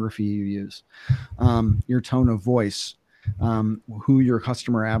iconography you use, your tone of voice, who your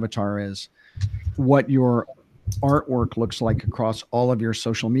customer avatar is, what your artwork looks like across all of your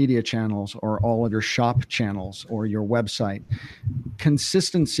social media channels or all of your shop channels or your website.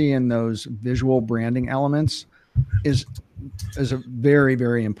 Consistency in those visual branding elements is a very,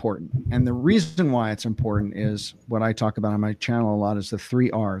 very important. And the reason why it's important is what I talk about on my channel a lot is the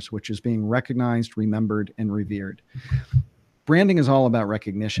 3 R's, which is being recognized, remembered, and revered. Branding is all about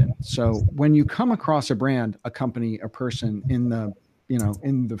recognition. So when you come across a brand, a company, a person in the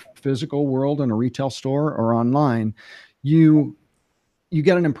physical world in a retail store or online, you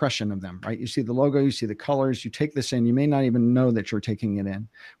get an impression of them, right? You see the logo, you see the colors, you take this in, you may not even know that you're taking it in,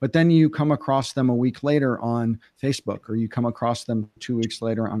 but then you come across them a week later on Facebook, or you come across them 2 weeks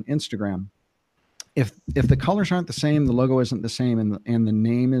later on Instagram. If the colors aren't the same, the logo isn't the same, and the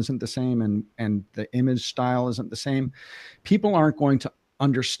name isn't the same, and the image style isn't the same, people aren't going to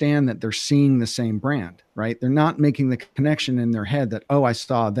understand that they're seeing the same brand, right? They're not making the connection in their head that, oh, I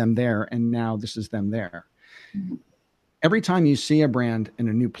saw them there and now this is them there. Mm-hmm. Every time you see a brand in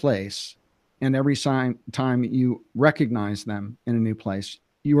a new place, and every time you recognize them in a new place,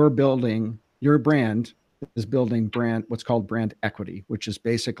 your brand is building what's called brand equity, which is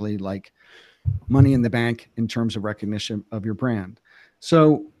basically like money in the bank in terms of recognition of your brand.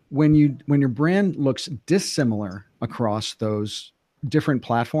 So when your brand looks dissimilar across those different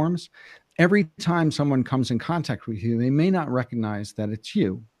platforms, every time someone comes in contact with you, they may not recognize that it's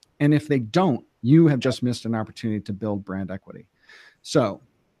you. And if they don't, you have just missed an opportunity to build brand equity. So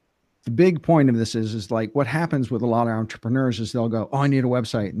the big point of this is like what happens with a lot of entrepreneurs is they'll go, oh, I need a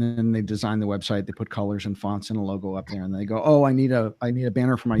website. And then they design the website, they put colors and fonts and a logo up there, and they go, oh, I need a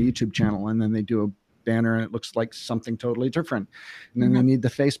banner for my YouTube channel. And then they do a banner and it looks like something totally different. And then they need the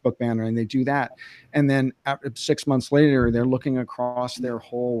Facebook banner and they do that. And then 6 months later, they're looking across their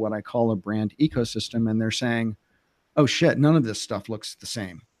whole, what I call a brand ecosystem. And they're saying, oh shit, none of this stuff looks the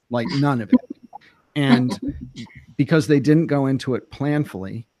same. Like none of it. And because they didn't go into it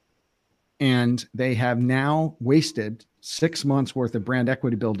planfully, and they have now wasted 6 months worth of brand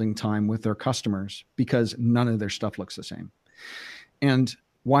equity building time with their customers because none of their stuff looks the same. And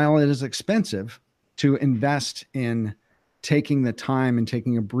while it is expensive to invest in taking the time and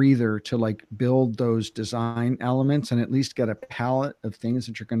taking a breather to like build those design elements and at least get a palette of things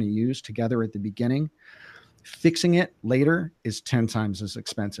that you're going to use together at the beginning, fixing it later is 10 times as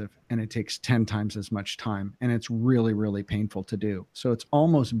expensive, and it takes 10 times as much time, and it's really, really painful to do. So it's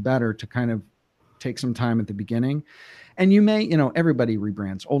almost better to kind of take some time at the beginning. And you may, everybody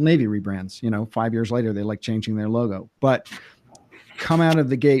rebrands. Old Navy rebrands, 5 years later, they like changing their logo, but come out of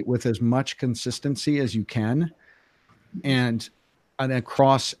the gate with as much consistency as you can and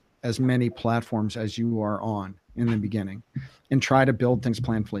across as many platforms as you are on in the beginning, and try to build things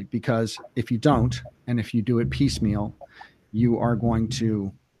planfully, because if you don't, and if you do it piecemeal, you are going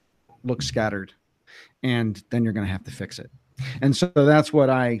to look scattered, and then you're going to have to fix it. And so that's what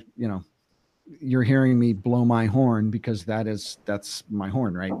you're hearing me blow my horn, because that's my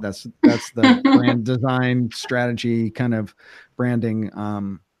horn, right? That's the brand design strategy kind of branding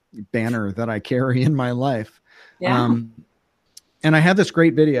banner that I carry in my life. Yeah. And I have this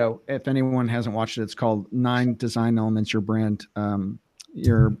great video. If anyone hasn't watched it, it's called 9 Design Elements Your Brand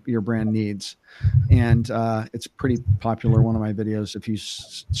Needs. And it's pretty popular, one of my videos. If you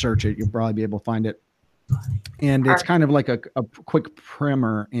search it, you'll probably be able to find it. And it's kind of like a quick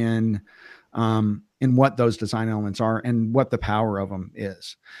primer in what those design elements are and what the power of them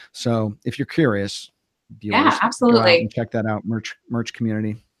is. So if you're curious, viewers, absolutely, go out and check that out, merch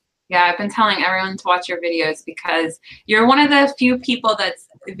community. Yeah, I've been telling everyone to watch your videos because you're one of the few people that's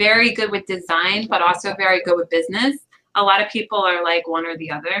very good with design, but also very good with business. a lot of people are like one or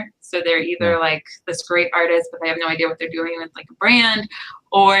the other. So they're either like this great artist, but they have no idea what they're doing with like a brand,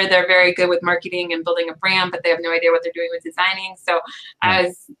 or they're very good with marketing and building a brand, but they have no idea what they're doing with designing. So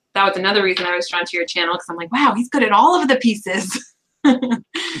that was another reason I was drawn to your channel, because I'm like, wow, he's good at all of the pieces.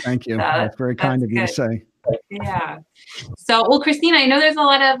 Thank you. That's very kind of you to say. Yeah. So, well, Christina, I know there's a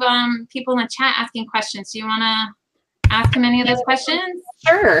lot of people in the chat asking questions. Do you want to ask him any of those questions?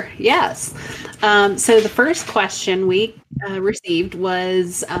 Sure. Yes. So the first question we received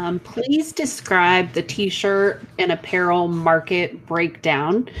was, please describe the t-shirt and apparel market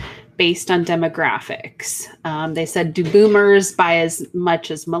breakdown based on demographics. They said, do boomers buy as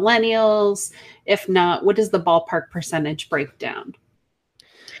much as millennials? If not, what is the ballpark percentage breakdown?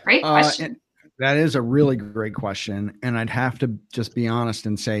 Great question. That is a really great question. And I'd have to just be honest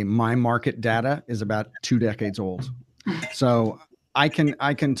and say my market data is about 2 decades old. So I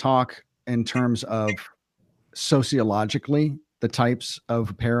can talk in terms of sociologically the types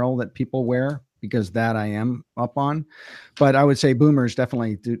of apparel that people wear, because that I am up on. But I would say boomers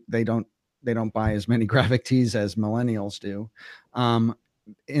definitely they don't buy as many graphic tees as millennials do.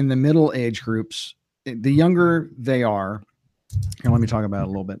 In the middle age groups, the younger they are, and let me talk about it a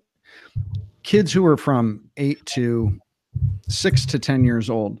little bit. Kids who are from 6 to 10 years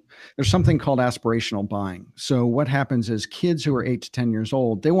old, there's something called aspirational buying. So what happens is kids who are 8 to 10 years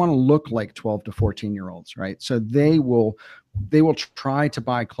old, they want to look like 12 to 14-year-olds, right? So they will try to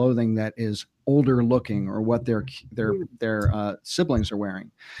buy clothing that is older looking, or what their siblings are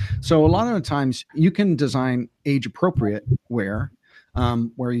wearing. So a lot of the times you can design age appropriate wear,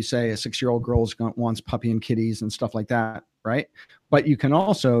 where you say a 6-year-old girl wants puppy and kitties and stuff like that, right? But you can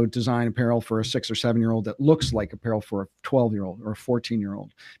also design apparel for a 6 or 7-year-old that looks like apparel for a 12-year-old or a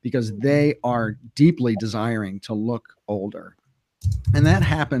 14-year-old, because they are deeply desiring to look older. And that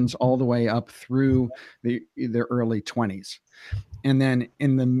happens all the way up through the early 20s. And then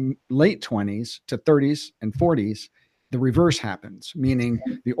in the late 20s to 30s and 40s, the reverse happens, meaning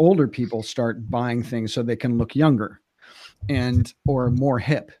the older people start buying things so they can look younger or more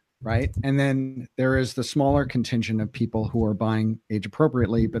hip. Right. And then there is the smaller contingent of people who are buying age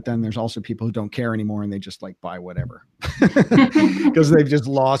appropriately, but then there's also people who don't care anymore and they just like buy whatever because they've just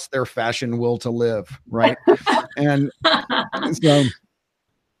lost their fashion will to live. Right. And so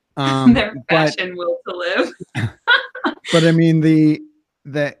their fashion will to live. But I mean, the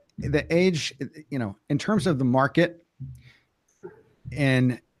age, in terms of the market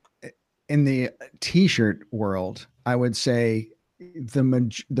and in the t-shirt world, I would say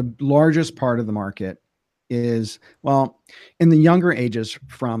the largest part of the market is, well, in the younger ages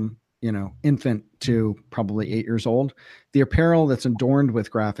from, infant to probably 8 years old, the apparel that's adorned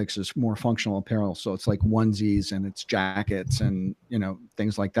with graphics is more functional apparel. So it's like onesies and it's jackets and,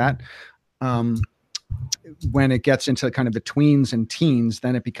 things like that. When it gets into kind of the tweens and teens,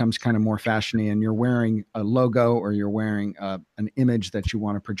 then it becomes kind of more fashiony, and you're wearing a logo or you're wearing an image that you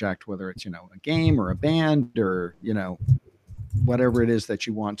want to project, whether it's, a game or a band or, whatever it is that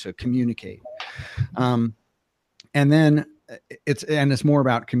you want to communicate. And then it's more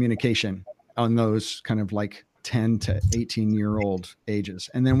about communication on those kind of like 10 to 18-year-old ages.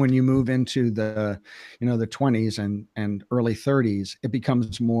 And then when you move into the 20s and early 30s, it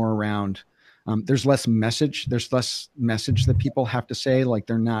becomes more around, there's less message that people have to say. Like,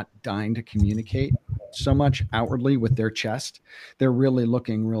 they're not dying to communicate so much outwardly with their chest. They're really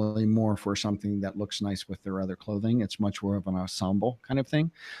looking more for something that looks nice with their other clothing. It's much more of an ensemble kind of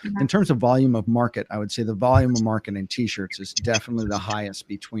thing. Mm-hmm. In terms of volume of market, I would say the volume of market in t-shirts is definitely the highest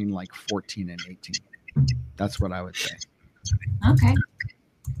between like 14 and 18. That's what I would say. Okay.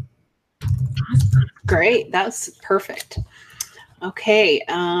 Great. That's perfect. Okay.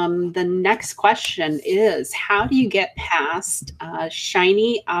 The next question is, how do you get past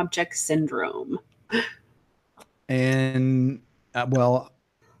shiny object syndrome? And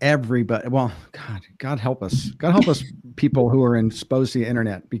everybody, God help us people who are exposed to the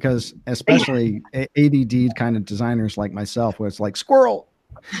internet, because especially ADD kind of designers like myself, where it's like squirrel,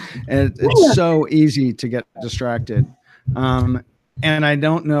 and it's so easy to get distracted. And I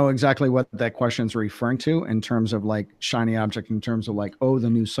don't know exactly what that question is referring to in terms of like shiny object, in terms of like, the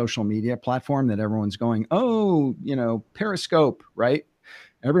new social media platform that everyone's going, Periscope, right?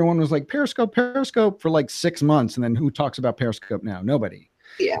 Everyone was like, Periscope for like 6 months. And then who talks about Periscope now? Nobody.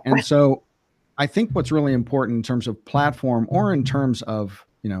 Yeah. And so I think what's really important in terms of platform, or in terms of,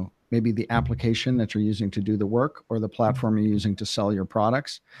 maybe the application that you're using to do the work, or the platform you're using to sell your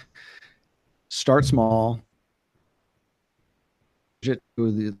products, start small, to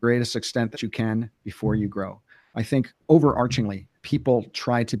the greatest extent that you can before you grow. I think overarchingly, people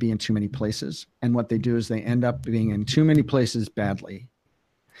try to be in too many places. And what they do is they end up being in too many places badly.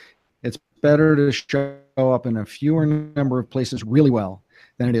 It's better to show up in a fewer number of places really well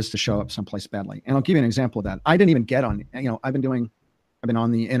than it is to show up someplace badly. And I'll give you an example of that. I didn't even get on, I've been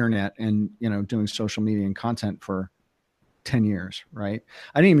on the internet and, doing social media and content for 10 years, right?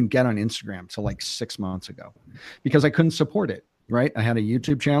 I didn't even get on Instagram till like 6 months ago because I couldn't support it, right? I had a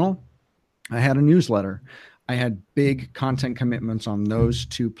YouTube channel. I had a newsletter. I had big content commitments on those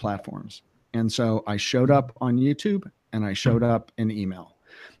two platforms. And so I showed up on YouTube and I showed up in email.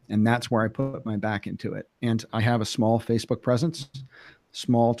 And that's where I put my back into it. And I have a small Facebook presence,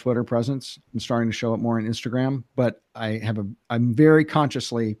 small Twitter presence. I'm starting to show up more on Instagram, but I'm very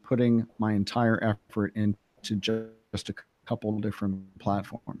consciously putting my entire effort into just a couple of different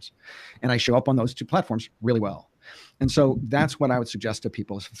platforms. And I show up on those two platforms really well. And so that's what I would suggest to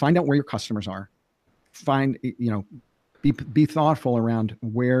people is find out where your customers are. Be thoughtful around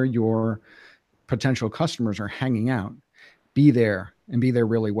where your potential customers are hanging out. Be there and be there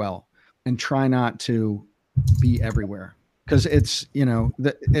really well, and try not to be everywhere, because it's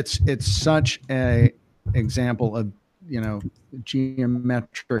such a example of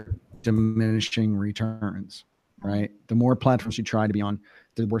geometric diminishing returns, right? The more platforms you try to be on,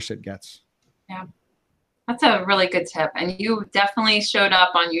 the worse it gets. Yeah, that's a really good tip, and you definitely showed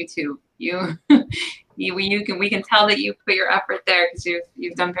up on YouTube. We can tell that you put your effort there because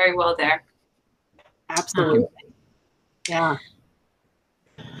you've done very well there. Absolutely. Yeah.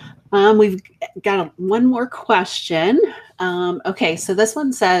 We've got one more question. Okay, so this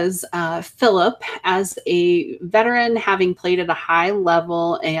one says, Philip, as a veteran, having played at a high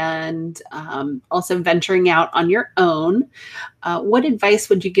level and also venturing out on your own, what advice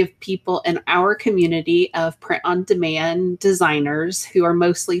would you give people in our community of print-on-demand designers who are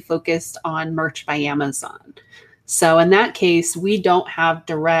mostly focused on merch by Amazon? So in that case, we don't have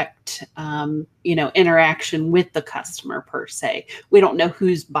direct, interaction with the customer per se. We don't know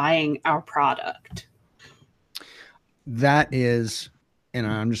who's buying our product. That is, and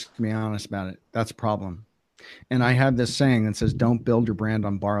I'm just going to be honest about it, that's a problem. And I have this saying that says, don't build your brand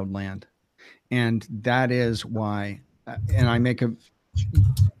on borrowed land. And that is why, and I make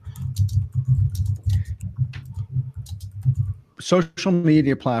social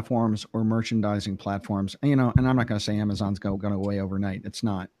media platforms or merchandising platforms, and I'm not going to say Amazon's going away overnight. It's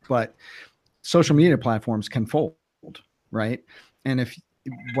not. But social media platforms can fold, right? And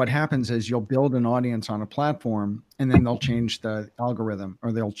what happens is you'll build an audience on a platform and then they'll change the algorithm,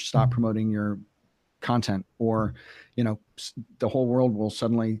 or they'll stop promoting your content, or, the whole world will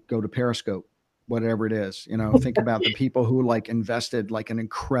suddenly go to Periscope, whatever it is. Think about the people who invested an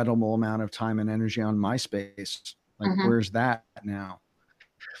incredible amount of time and energy on MySpace. Where's that now?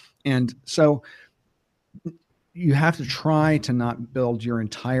 And so you have to try to not build your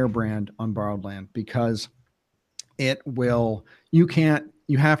entire brand on borrowed land, because you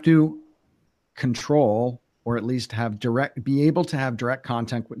have to control, or at least be able to have direct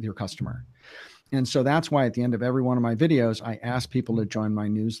contact with your customer. And so that's why at the end of every one of my videos, I ask people to join my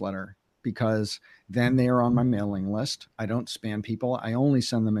newsletter, because then they are on my mailing list. I don't spam people. I only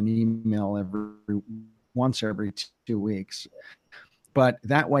send them an email once every 2 weeks. But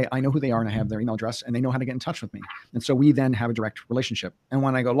that way I know who they are and I have their email address and they know how to get in touch with me. And so we then have a direct relationship. And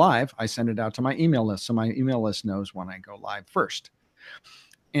when I go live, I send it out to my email list. So my email list knows when I go live first.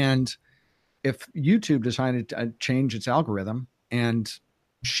 And if YouTube decided to change its algorithm and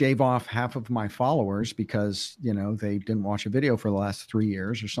shave off half of my followers because, they didn't watch a video for the last 3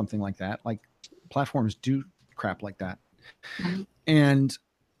 years or something like that, platforms do crap like that. Mm-hmm. And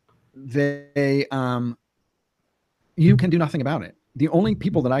you can do nothing about it. The only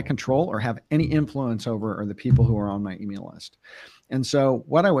people that I control or have any influence over are the people who are on my email list. And so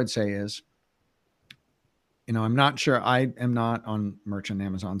what I would say is, I'm not sure, I am not on merch on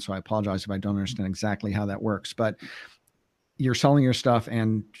Amazon, so I apologize if I don't understand exactly how that works, but you're selling your stuff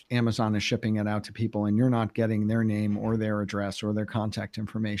and Amazon is shipping it out to people and you're not getting their name or their address or their contact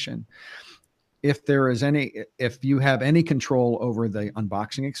information. If you have any control over the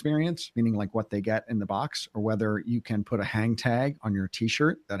unboxing experience, meaning what they get in the box, or whether you can put a hang tag on your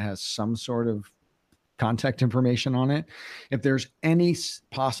t-shirt that has some sort of contact information on it, if there's any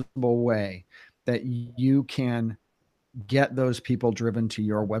possible way that you can get those people driven to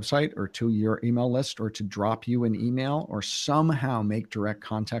your website or to your email list, or to drop you an email, or somehow make direct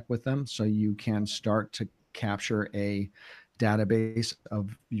contact with them so you can start to capture a database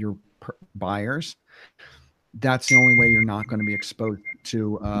of your buyers, that's the only way you're not going to be exposed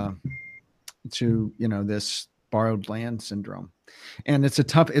to this borrowed land syndrome. And it's a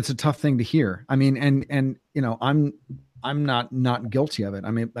tough thing to hear. I mean, and I'm I'm not guilty of it.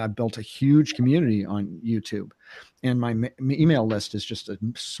 I mean, I built a huge community on YouTube, and my email list is just a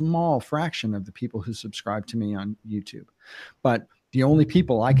small fraction of the people who subscribe to me on YouTube. But the only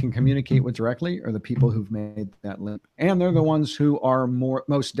people I can communicate with directly are the people who've made that leap. And they're the ones who are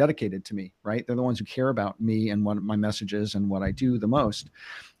most dedicated to me, right? They're the ones who care about me and what my message is and what I do the most.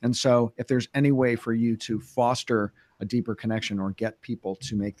 And so if there's any way for you to foster a deeper connection or get people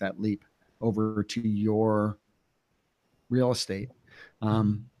to make that leap over to your real estate,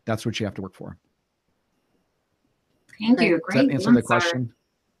 that's what you have to work for. Thank you. Great. Does that answer the question?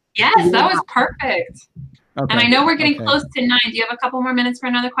 Yes, that was perfect. Okay. And I know we're getting close to 9. Do you have a couple more minutes for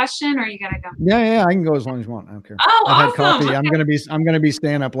another question, or you gotta go? Yeah, I can go as long as you want. I don't care. Oh, I've awesome. had coffee. I'm gonna be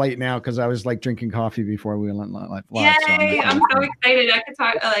staying up late now because I was like drinking coffee before we went live. Yay! So I'm so excited. I could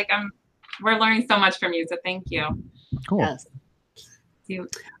talk. We're learning so much from you. So thank you. Cool. Yes.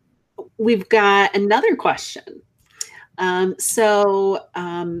 We've got another question. This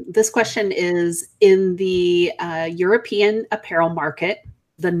question is, in the European apparel market,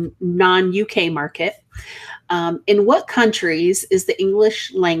 the non-UK market, in what countries is the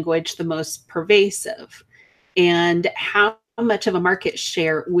English language the most pervasive? And how much of a market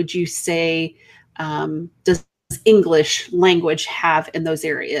share would you say does English language have in those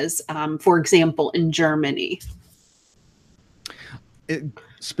areas? For example, in Germany.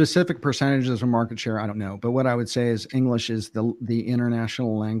 Specific percentages of market share, I don't know. But what I would say is English is the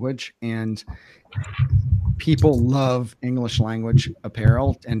international language, and people love English language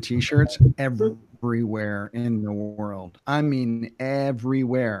apparel and t-shirts everywhere in the world. I mean,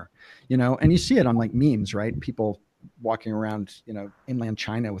 everywhere, and you see it on like memes, right? People walking around, inland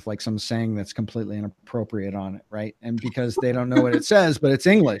China with like some saying that's completely inappropriate on it, right? And because they don't know what it says, but it's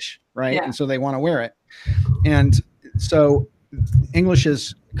English, right? Yeah. And so they want to wear it. And so English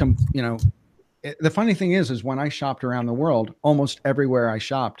is, the funny thing is when I shopped around the world, almost everywhere I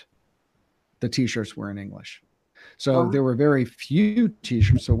shopped, the t-shirts were in English. So there were very few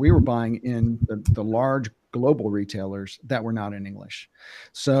t-shirts. So we were buying in the large global retailers that were not in English.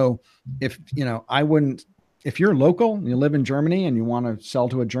 So if you're local and you live in Germany and you want to sell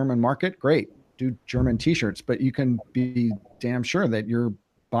to a German market, great, do German t-shirts, but you can be damn sure that your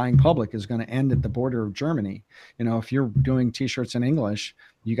buying public is going to end at the border of Germany. If you're doing t-shirts in English,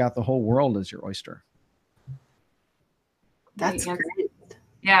 you got the whole world as your oyster. That's great.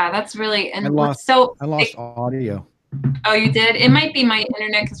 Yeah, that's really, and I lost audio. Oh, you did? It might be my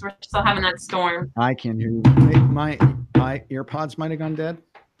internet because we're still having that storm. I can hear you. My earpods might have gone dead,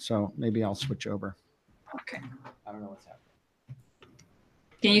 so maybe I'll switch over. Okay. I don't know what's happening.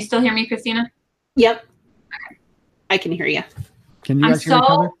 Can you still hear me, Christina? Yep. Okay. I can hear you. Can you guys hear me,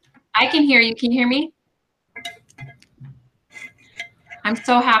 Heather? I can hear you. Can you hear me? I'm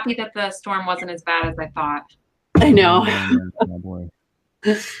so happy that the storm wasn't as bad as I thought. I know. Oh, boy.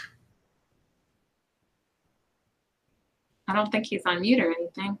 I don't think he's on mute or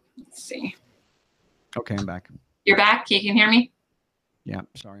anything. Let's see. Okay, I'm back. You're back? You can hear me? Yeah,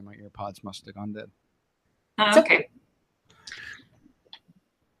 sorry, my earpods must have gone dead. Okay.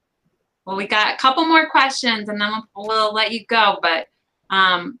 Well, we got a couple more questions and then we'll let you go. But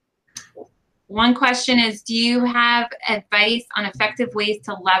one question is, do you have advice on effective ways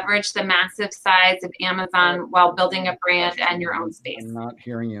to leverage the massive size of Amazon while building a brand and your own space? I'm not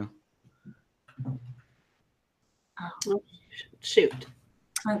hearing you. Oh, shoot.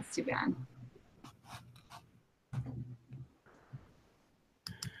 That's too bad.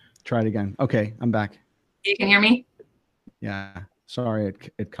 Try it again. Okay, I'm back. You can hear me? Yeah. Sorry,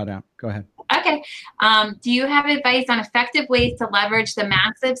 it cut out. Go ahead. Okay. Do you have advice on effective ways to leverage the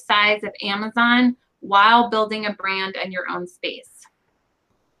massive size of Amazon while building a brand and your own space?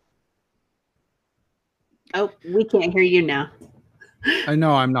 Oh, we can't hear you now. I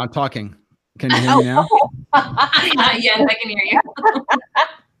know I'm not talking. Can you hear me now? Yes, I can hear you.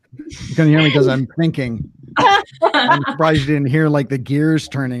 You can hear me because I'm thinking. I'm surprised you didn't hear like the gears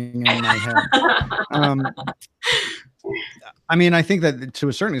turning in my head. I mean, I think that to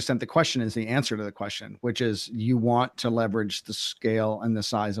a certain extent, the question is the answer to the question, which is you want to leverage the scale and the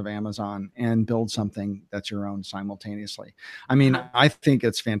size of Amazon and build something that's your own simultaneously. I mean, I think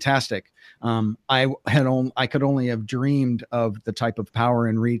it's fantastic. I could only have dreamed of the type of power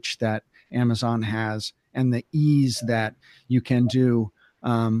and reach that Amazon has and the ease that you can do,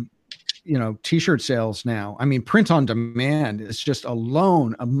 t-shirt sales now. I mean, print on demand is just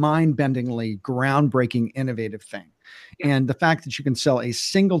alone a mind-bendingly groundbreaking, innovative thing. Yeah. And the fact that you can sell a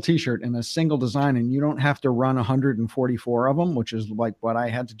single t-shirt in a single design and you don't have to run 144 of them, which is like what I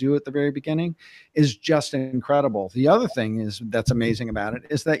had to do at the very beginning, is just incredible. The other thing is that's amazing about it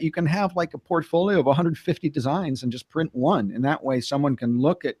is that you can have like a portfolio of 150 designs and just print one. And that way someone can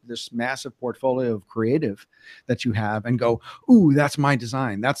look at this massive portfolio of creative that you have and go, ooh, that's my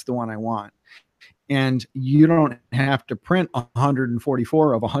design. That's the one I want. And you don't have to print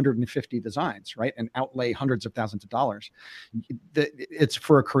 144 of 150 designs, right? And outlay hundreds of thousands of dollars. It's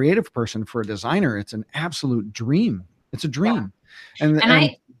for a creative person, for a designer, it's an absolute dream. It's a dream. Yeah. And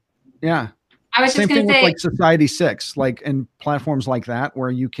I was same just going thing to say, with like Society6, like, and platforms like that,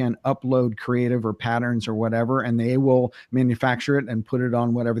 where you can upload creative or patterns or whatever, and they will manufacture it and put it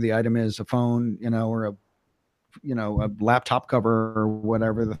on whatever the item is, a phone, or a laptop cover or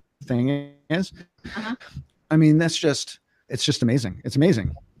whatever the thing is. Uh-huh. I mean, it's just amazing. It's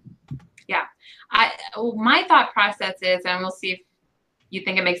amazing. Yeah. My thought process is, and we'll see if you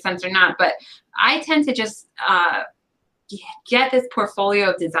think it makes sense or not, but I tend to just get this portfolio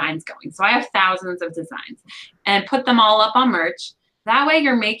of designs going. So I have thousands of designs and put them all up on merch. That way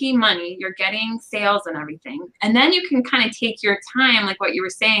you're making money, you're getting sales and everything. And then you can kind of take your time, like what you were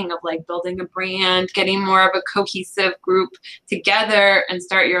saying, of like building a brand, getting more of a cohesive group together and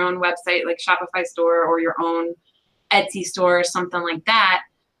start your own website, like Shopify store or your own Etsy store or something like that.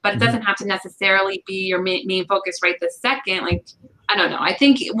 But it doesn't have to necessarily be your main focus right this second. Like, I don't know. I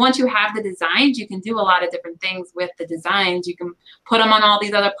think once you have the designs, you can do a lot of different things with the designs. You can put them on all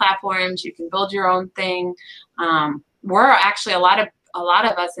these other platforms. You can build your own thing. We're actually a lot of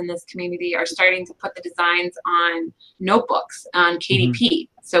us in this community are starting to put the designs on notebooks on KDP.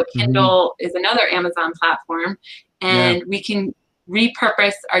 So Kindle is another Amazon platform, and we can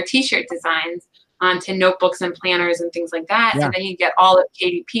repurpose our t-shirt designs onto notebooks and planners and things like that. So then you get all of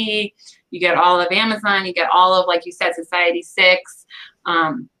KDP, you get all of Amazon, you get all of, like you said, Society6,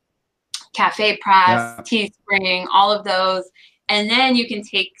 Cafe Press, Teespring, all of those. And then you can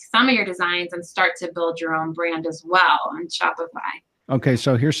take some of your designs and start to build your own brand as well on Shopify. Okay,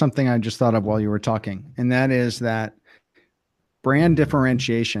 so here's something I just thought of while you were talking, and that is that brand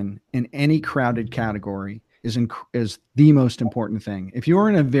differentiation in any crowded category is the most important thing. If you're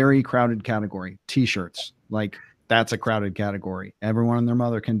in a very crowded category, t-shirts, like that's a crowded category. Everyone and their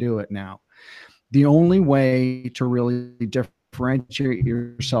mother can do it now. The only way to really differentiate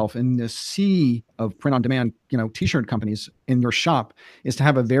yourself in the sea of print-on-demand, t-shirt companies in your shop is to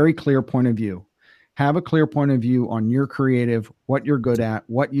have a very clear point of view. Have a clear point of view on your creative, what you're good at,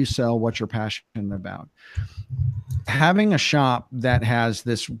 what you sell, what you're passionate about. Having a shop that has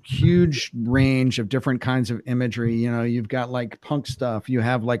this huge range of different kinds of imagery, you've got like punk stuff, you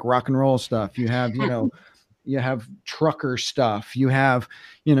have like rock and roll stuff, you have, you have trucker stuff, you have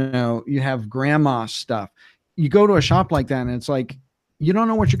grandma stuff. You go to a shop like that and it's like, you don't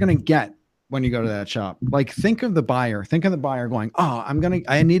know what you're going to get when you go to that shop. Like, think of the buyer going, oh,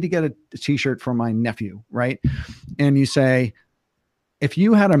 I need to get a t-shirt for my nephew. Right. And you say, if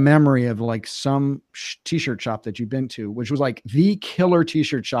you had a memory of like some t-shirt shop that you've been to, which was like the killer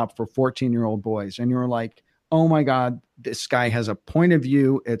t-shirt shop for 14-year-old boys. And you were like, oh my God, this guy has a point of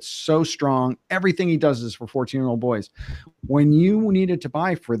view. It's so strong. Everything he does is for 14-year-old boys. When you needed to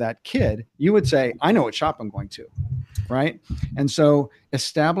buy for that kid, you would say, I know what shop I'm going to. Right. And so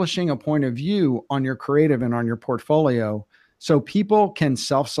establishing a point of view on your creative and on your portfolio, so people can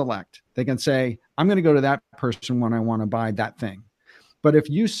self-select. They can say, I'm going to go to that person when I want to buy that thing. But if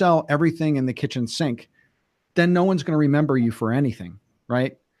you sell everything in the kitchen sink, then no one's going to remember you for anything,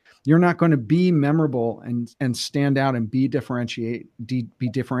 right? You're not going to be memorable and stand out and be differentiated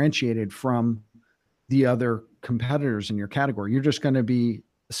from the other competitors in your category. You're just going to be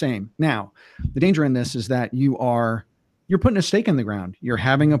the same. Now, the danger in this is that you're putting a stake in the ground. You're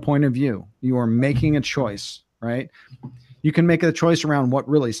having a point of view. You are making a choice, right? You can make a choice around what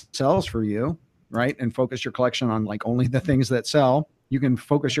really sells for you, right? And focus your collection on like only the things that sell. You can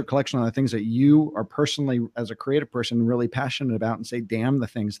focus your collection on the things that you are personally, as a creative person, really passionate about and say, damn the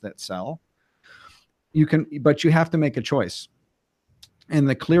things that sell. But you have to make a choice. And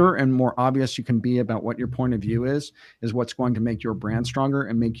the clearer and more obvious you can be about what your point of view is what's going to make your brand stronger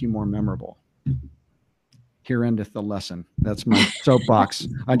and make you more memorable. Here endeth the lesson. That's my soapbox.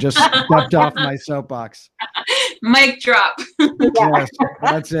 I just stepped off my soapbox. Mic drop. Yes,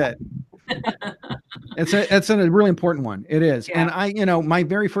 that's it. It's a really important one. It is. Yeah. And my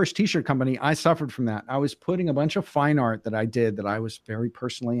very first t-shirt company, I suffered from that. I was putting a bunch of fine art that I did that I was very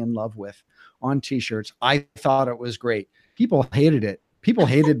personally in love with on t-shirts. I thought it was great. People hated it. People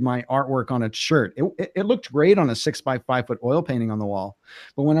hated my artwork on a shirt. It looked great on a 6x5 foot oil painting on the wall.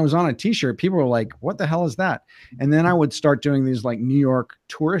 But when I was on a t-shirt, people were like, what the hell is that? And then I would start doing these like New York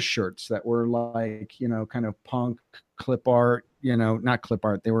tourist shirts that were like, you know, kind of punk clip art, you know, not clip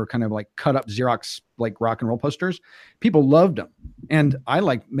art. They were kind of like cut up Xerox, like rock and roll posters. People loved them. And I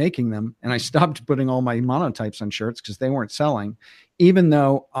liked making them. And I stopped putting all my monotypes on shirts because they weren't selling. Even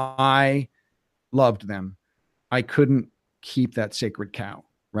though I loved them, I couldn't keep that sacred cow,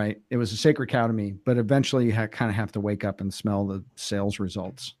 right? It was a sacred cow to me, but eventually you kind of have to wake up and smell the sales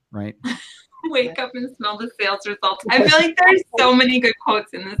results, right? Wake up and smell the sales results. I feel like there's so many good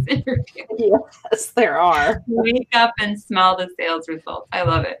quotes in this interview. Yes, there are. Wake up and smell the sales results. I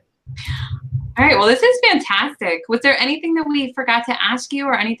love it. All right. Well, this is fantastic. Was there anything that we forgot to ask you,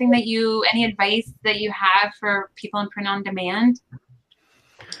 or anything that any advice that you have for people in print on demand?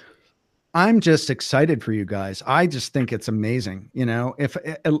 I'm just excited for you guys. I just think it's amazing. You know, if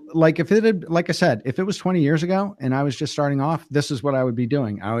I said, if it was 20 years ago and I was just starting off, this is what I would be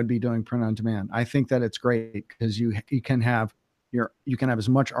doing. I would be doing print on demand. I think that it's great because you can have as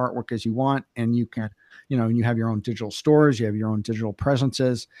much artwork as you want, and you can, you know, you have your own digital stores, you have your own digital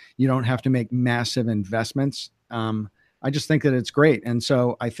presences. You don't have to make massive investments. I just think that it's great. And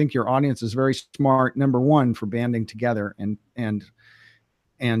so I think your audience is very smart, number one, for banding together and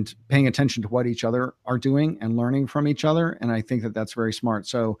paying attention to what each other are doing and learning from each other. And I think that that's very smart.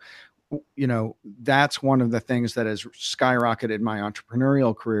 So, you know, that's one of the things that has skyrocketed my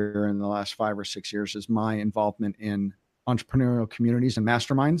entrepreneurial career in the last 5 or 6 years, is my involvement in entrepreneurial communities and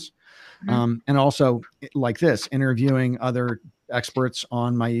masterminds. Mm-hmm. And also like this, interviewing other experts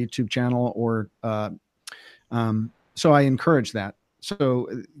on my YouTube channel, or so I encourage that. So,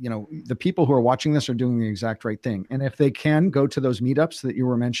 you know, the people who are watching this are doing the exact right thing. And if they can go to those meetups that you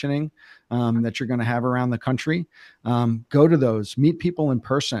were mentioning, that you're going to have around the country, go to those, meet people in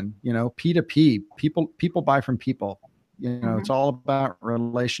person, you know, P2P, people buy from people, you know, mm-hmm. It's all about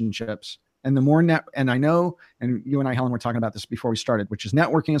relationships. And the more and I know, and you and I, Helen, were talking about this before we started, which is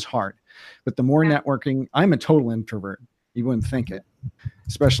networking is hard, but the more networking, I'm a total introvert. You wouldn't think it,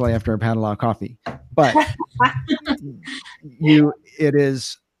 especially after I've had a lot of coffee, but it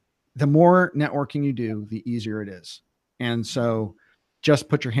is, the more networking you do, the easier it is. And so just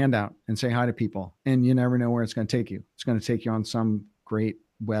put your hand out and say hi to people, and you never know where it's going to take you. It's going to take you on some great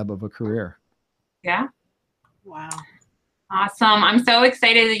web of a career. Yeah. Wow. Awesome. I'm so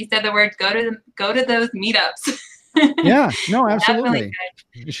excited that you said the word, go to those meetups. Yeah, no, absolutely.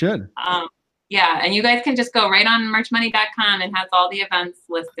 You should. Yeah, and you guys can just go right on merchmoney.com, and has all the events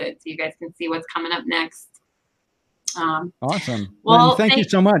listed, so you guys can see what's coming up next. Awesome. Well, thank you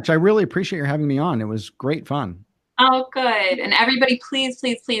so much. I really appreciate your having me on. It was great fun. Oh, good. And everybody, please,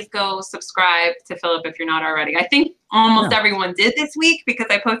 please, please go subscribe to Philip if you're not already. I think almost everyone did this week because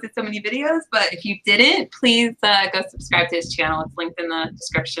I posted so many videos, but if you didn't, please go subscribe to his channel. It's linked in the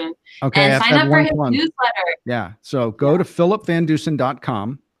description. Okay. And sign up for his newsletter. Yeah. So go to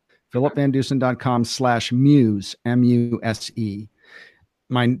philipvandusen.com. philipvandusen.com/muse, MUSE.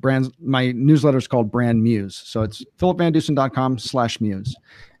 My newsletter is called Brand Muse. So it's philipvandusen.com/muse.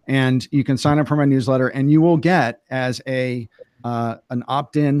 And you can sign up for my newsletter, and you will get, as an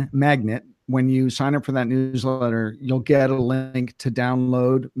opt-in magnet, when you sign up for that newsletter, you'll get a link to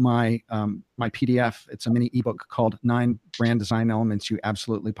download my PDF. It's a mini ebook called 9 Brand Design Elements You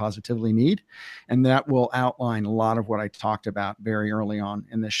Absolutely Positively Need. And that will outline a lot of what I talked about very early on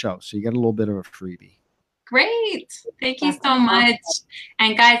in this show. So you get a little bit of a freebie. Great. Thank you so much.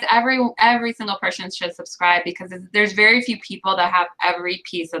 And guys, every single person should subscribe, because there's very few people that have every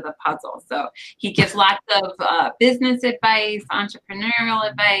piece of the puzzle. So he gives lots of business advice, entrepreneurial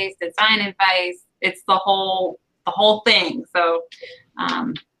advice, design advice. It's the whole thing. So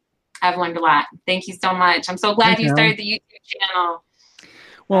I've learned a lot. Thank you so much. I'm so glad you started the YouTube channel.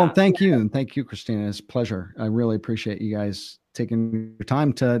 Well, thank you. And thank you, Christina. It's a pleasure. I really appreciate you guys taking your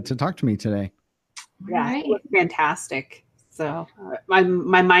time to talk to me today. Yeah, it was fantastic. So my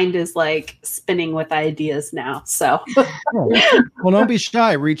mind is like spinning with ideas now. So well, don't be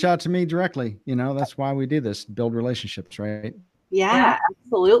shy. Reach out to me directly. You know, that's why we do this, build relationships, right? Yeah,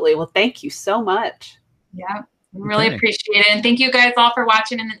 absolutely. Well, thank you so much. Yeah, really appreciate it. And thank you guys all for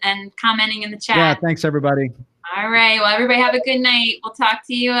watching and commenting in the chat. Yeah, thanks everybody. All right. Well, everybody have a good night. We'll talk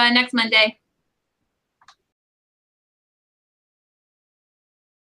to you next Monday.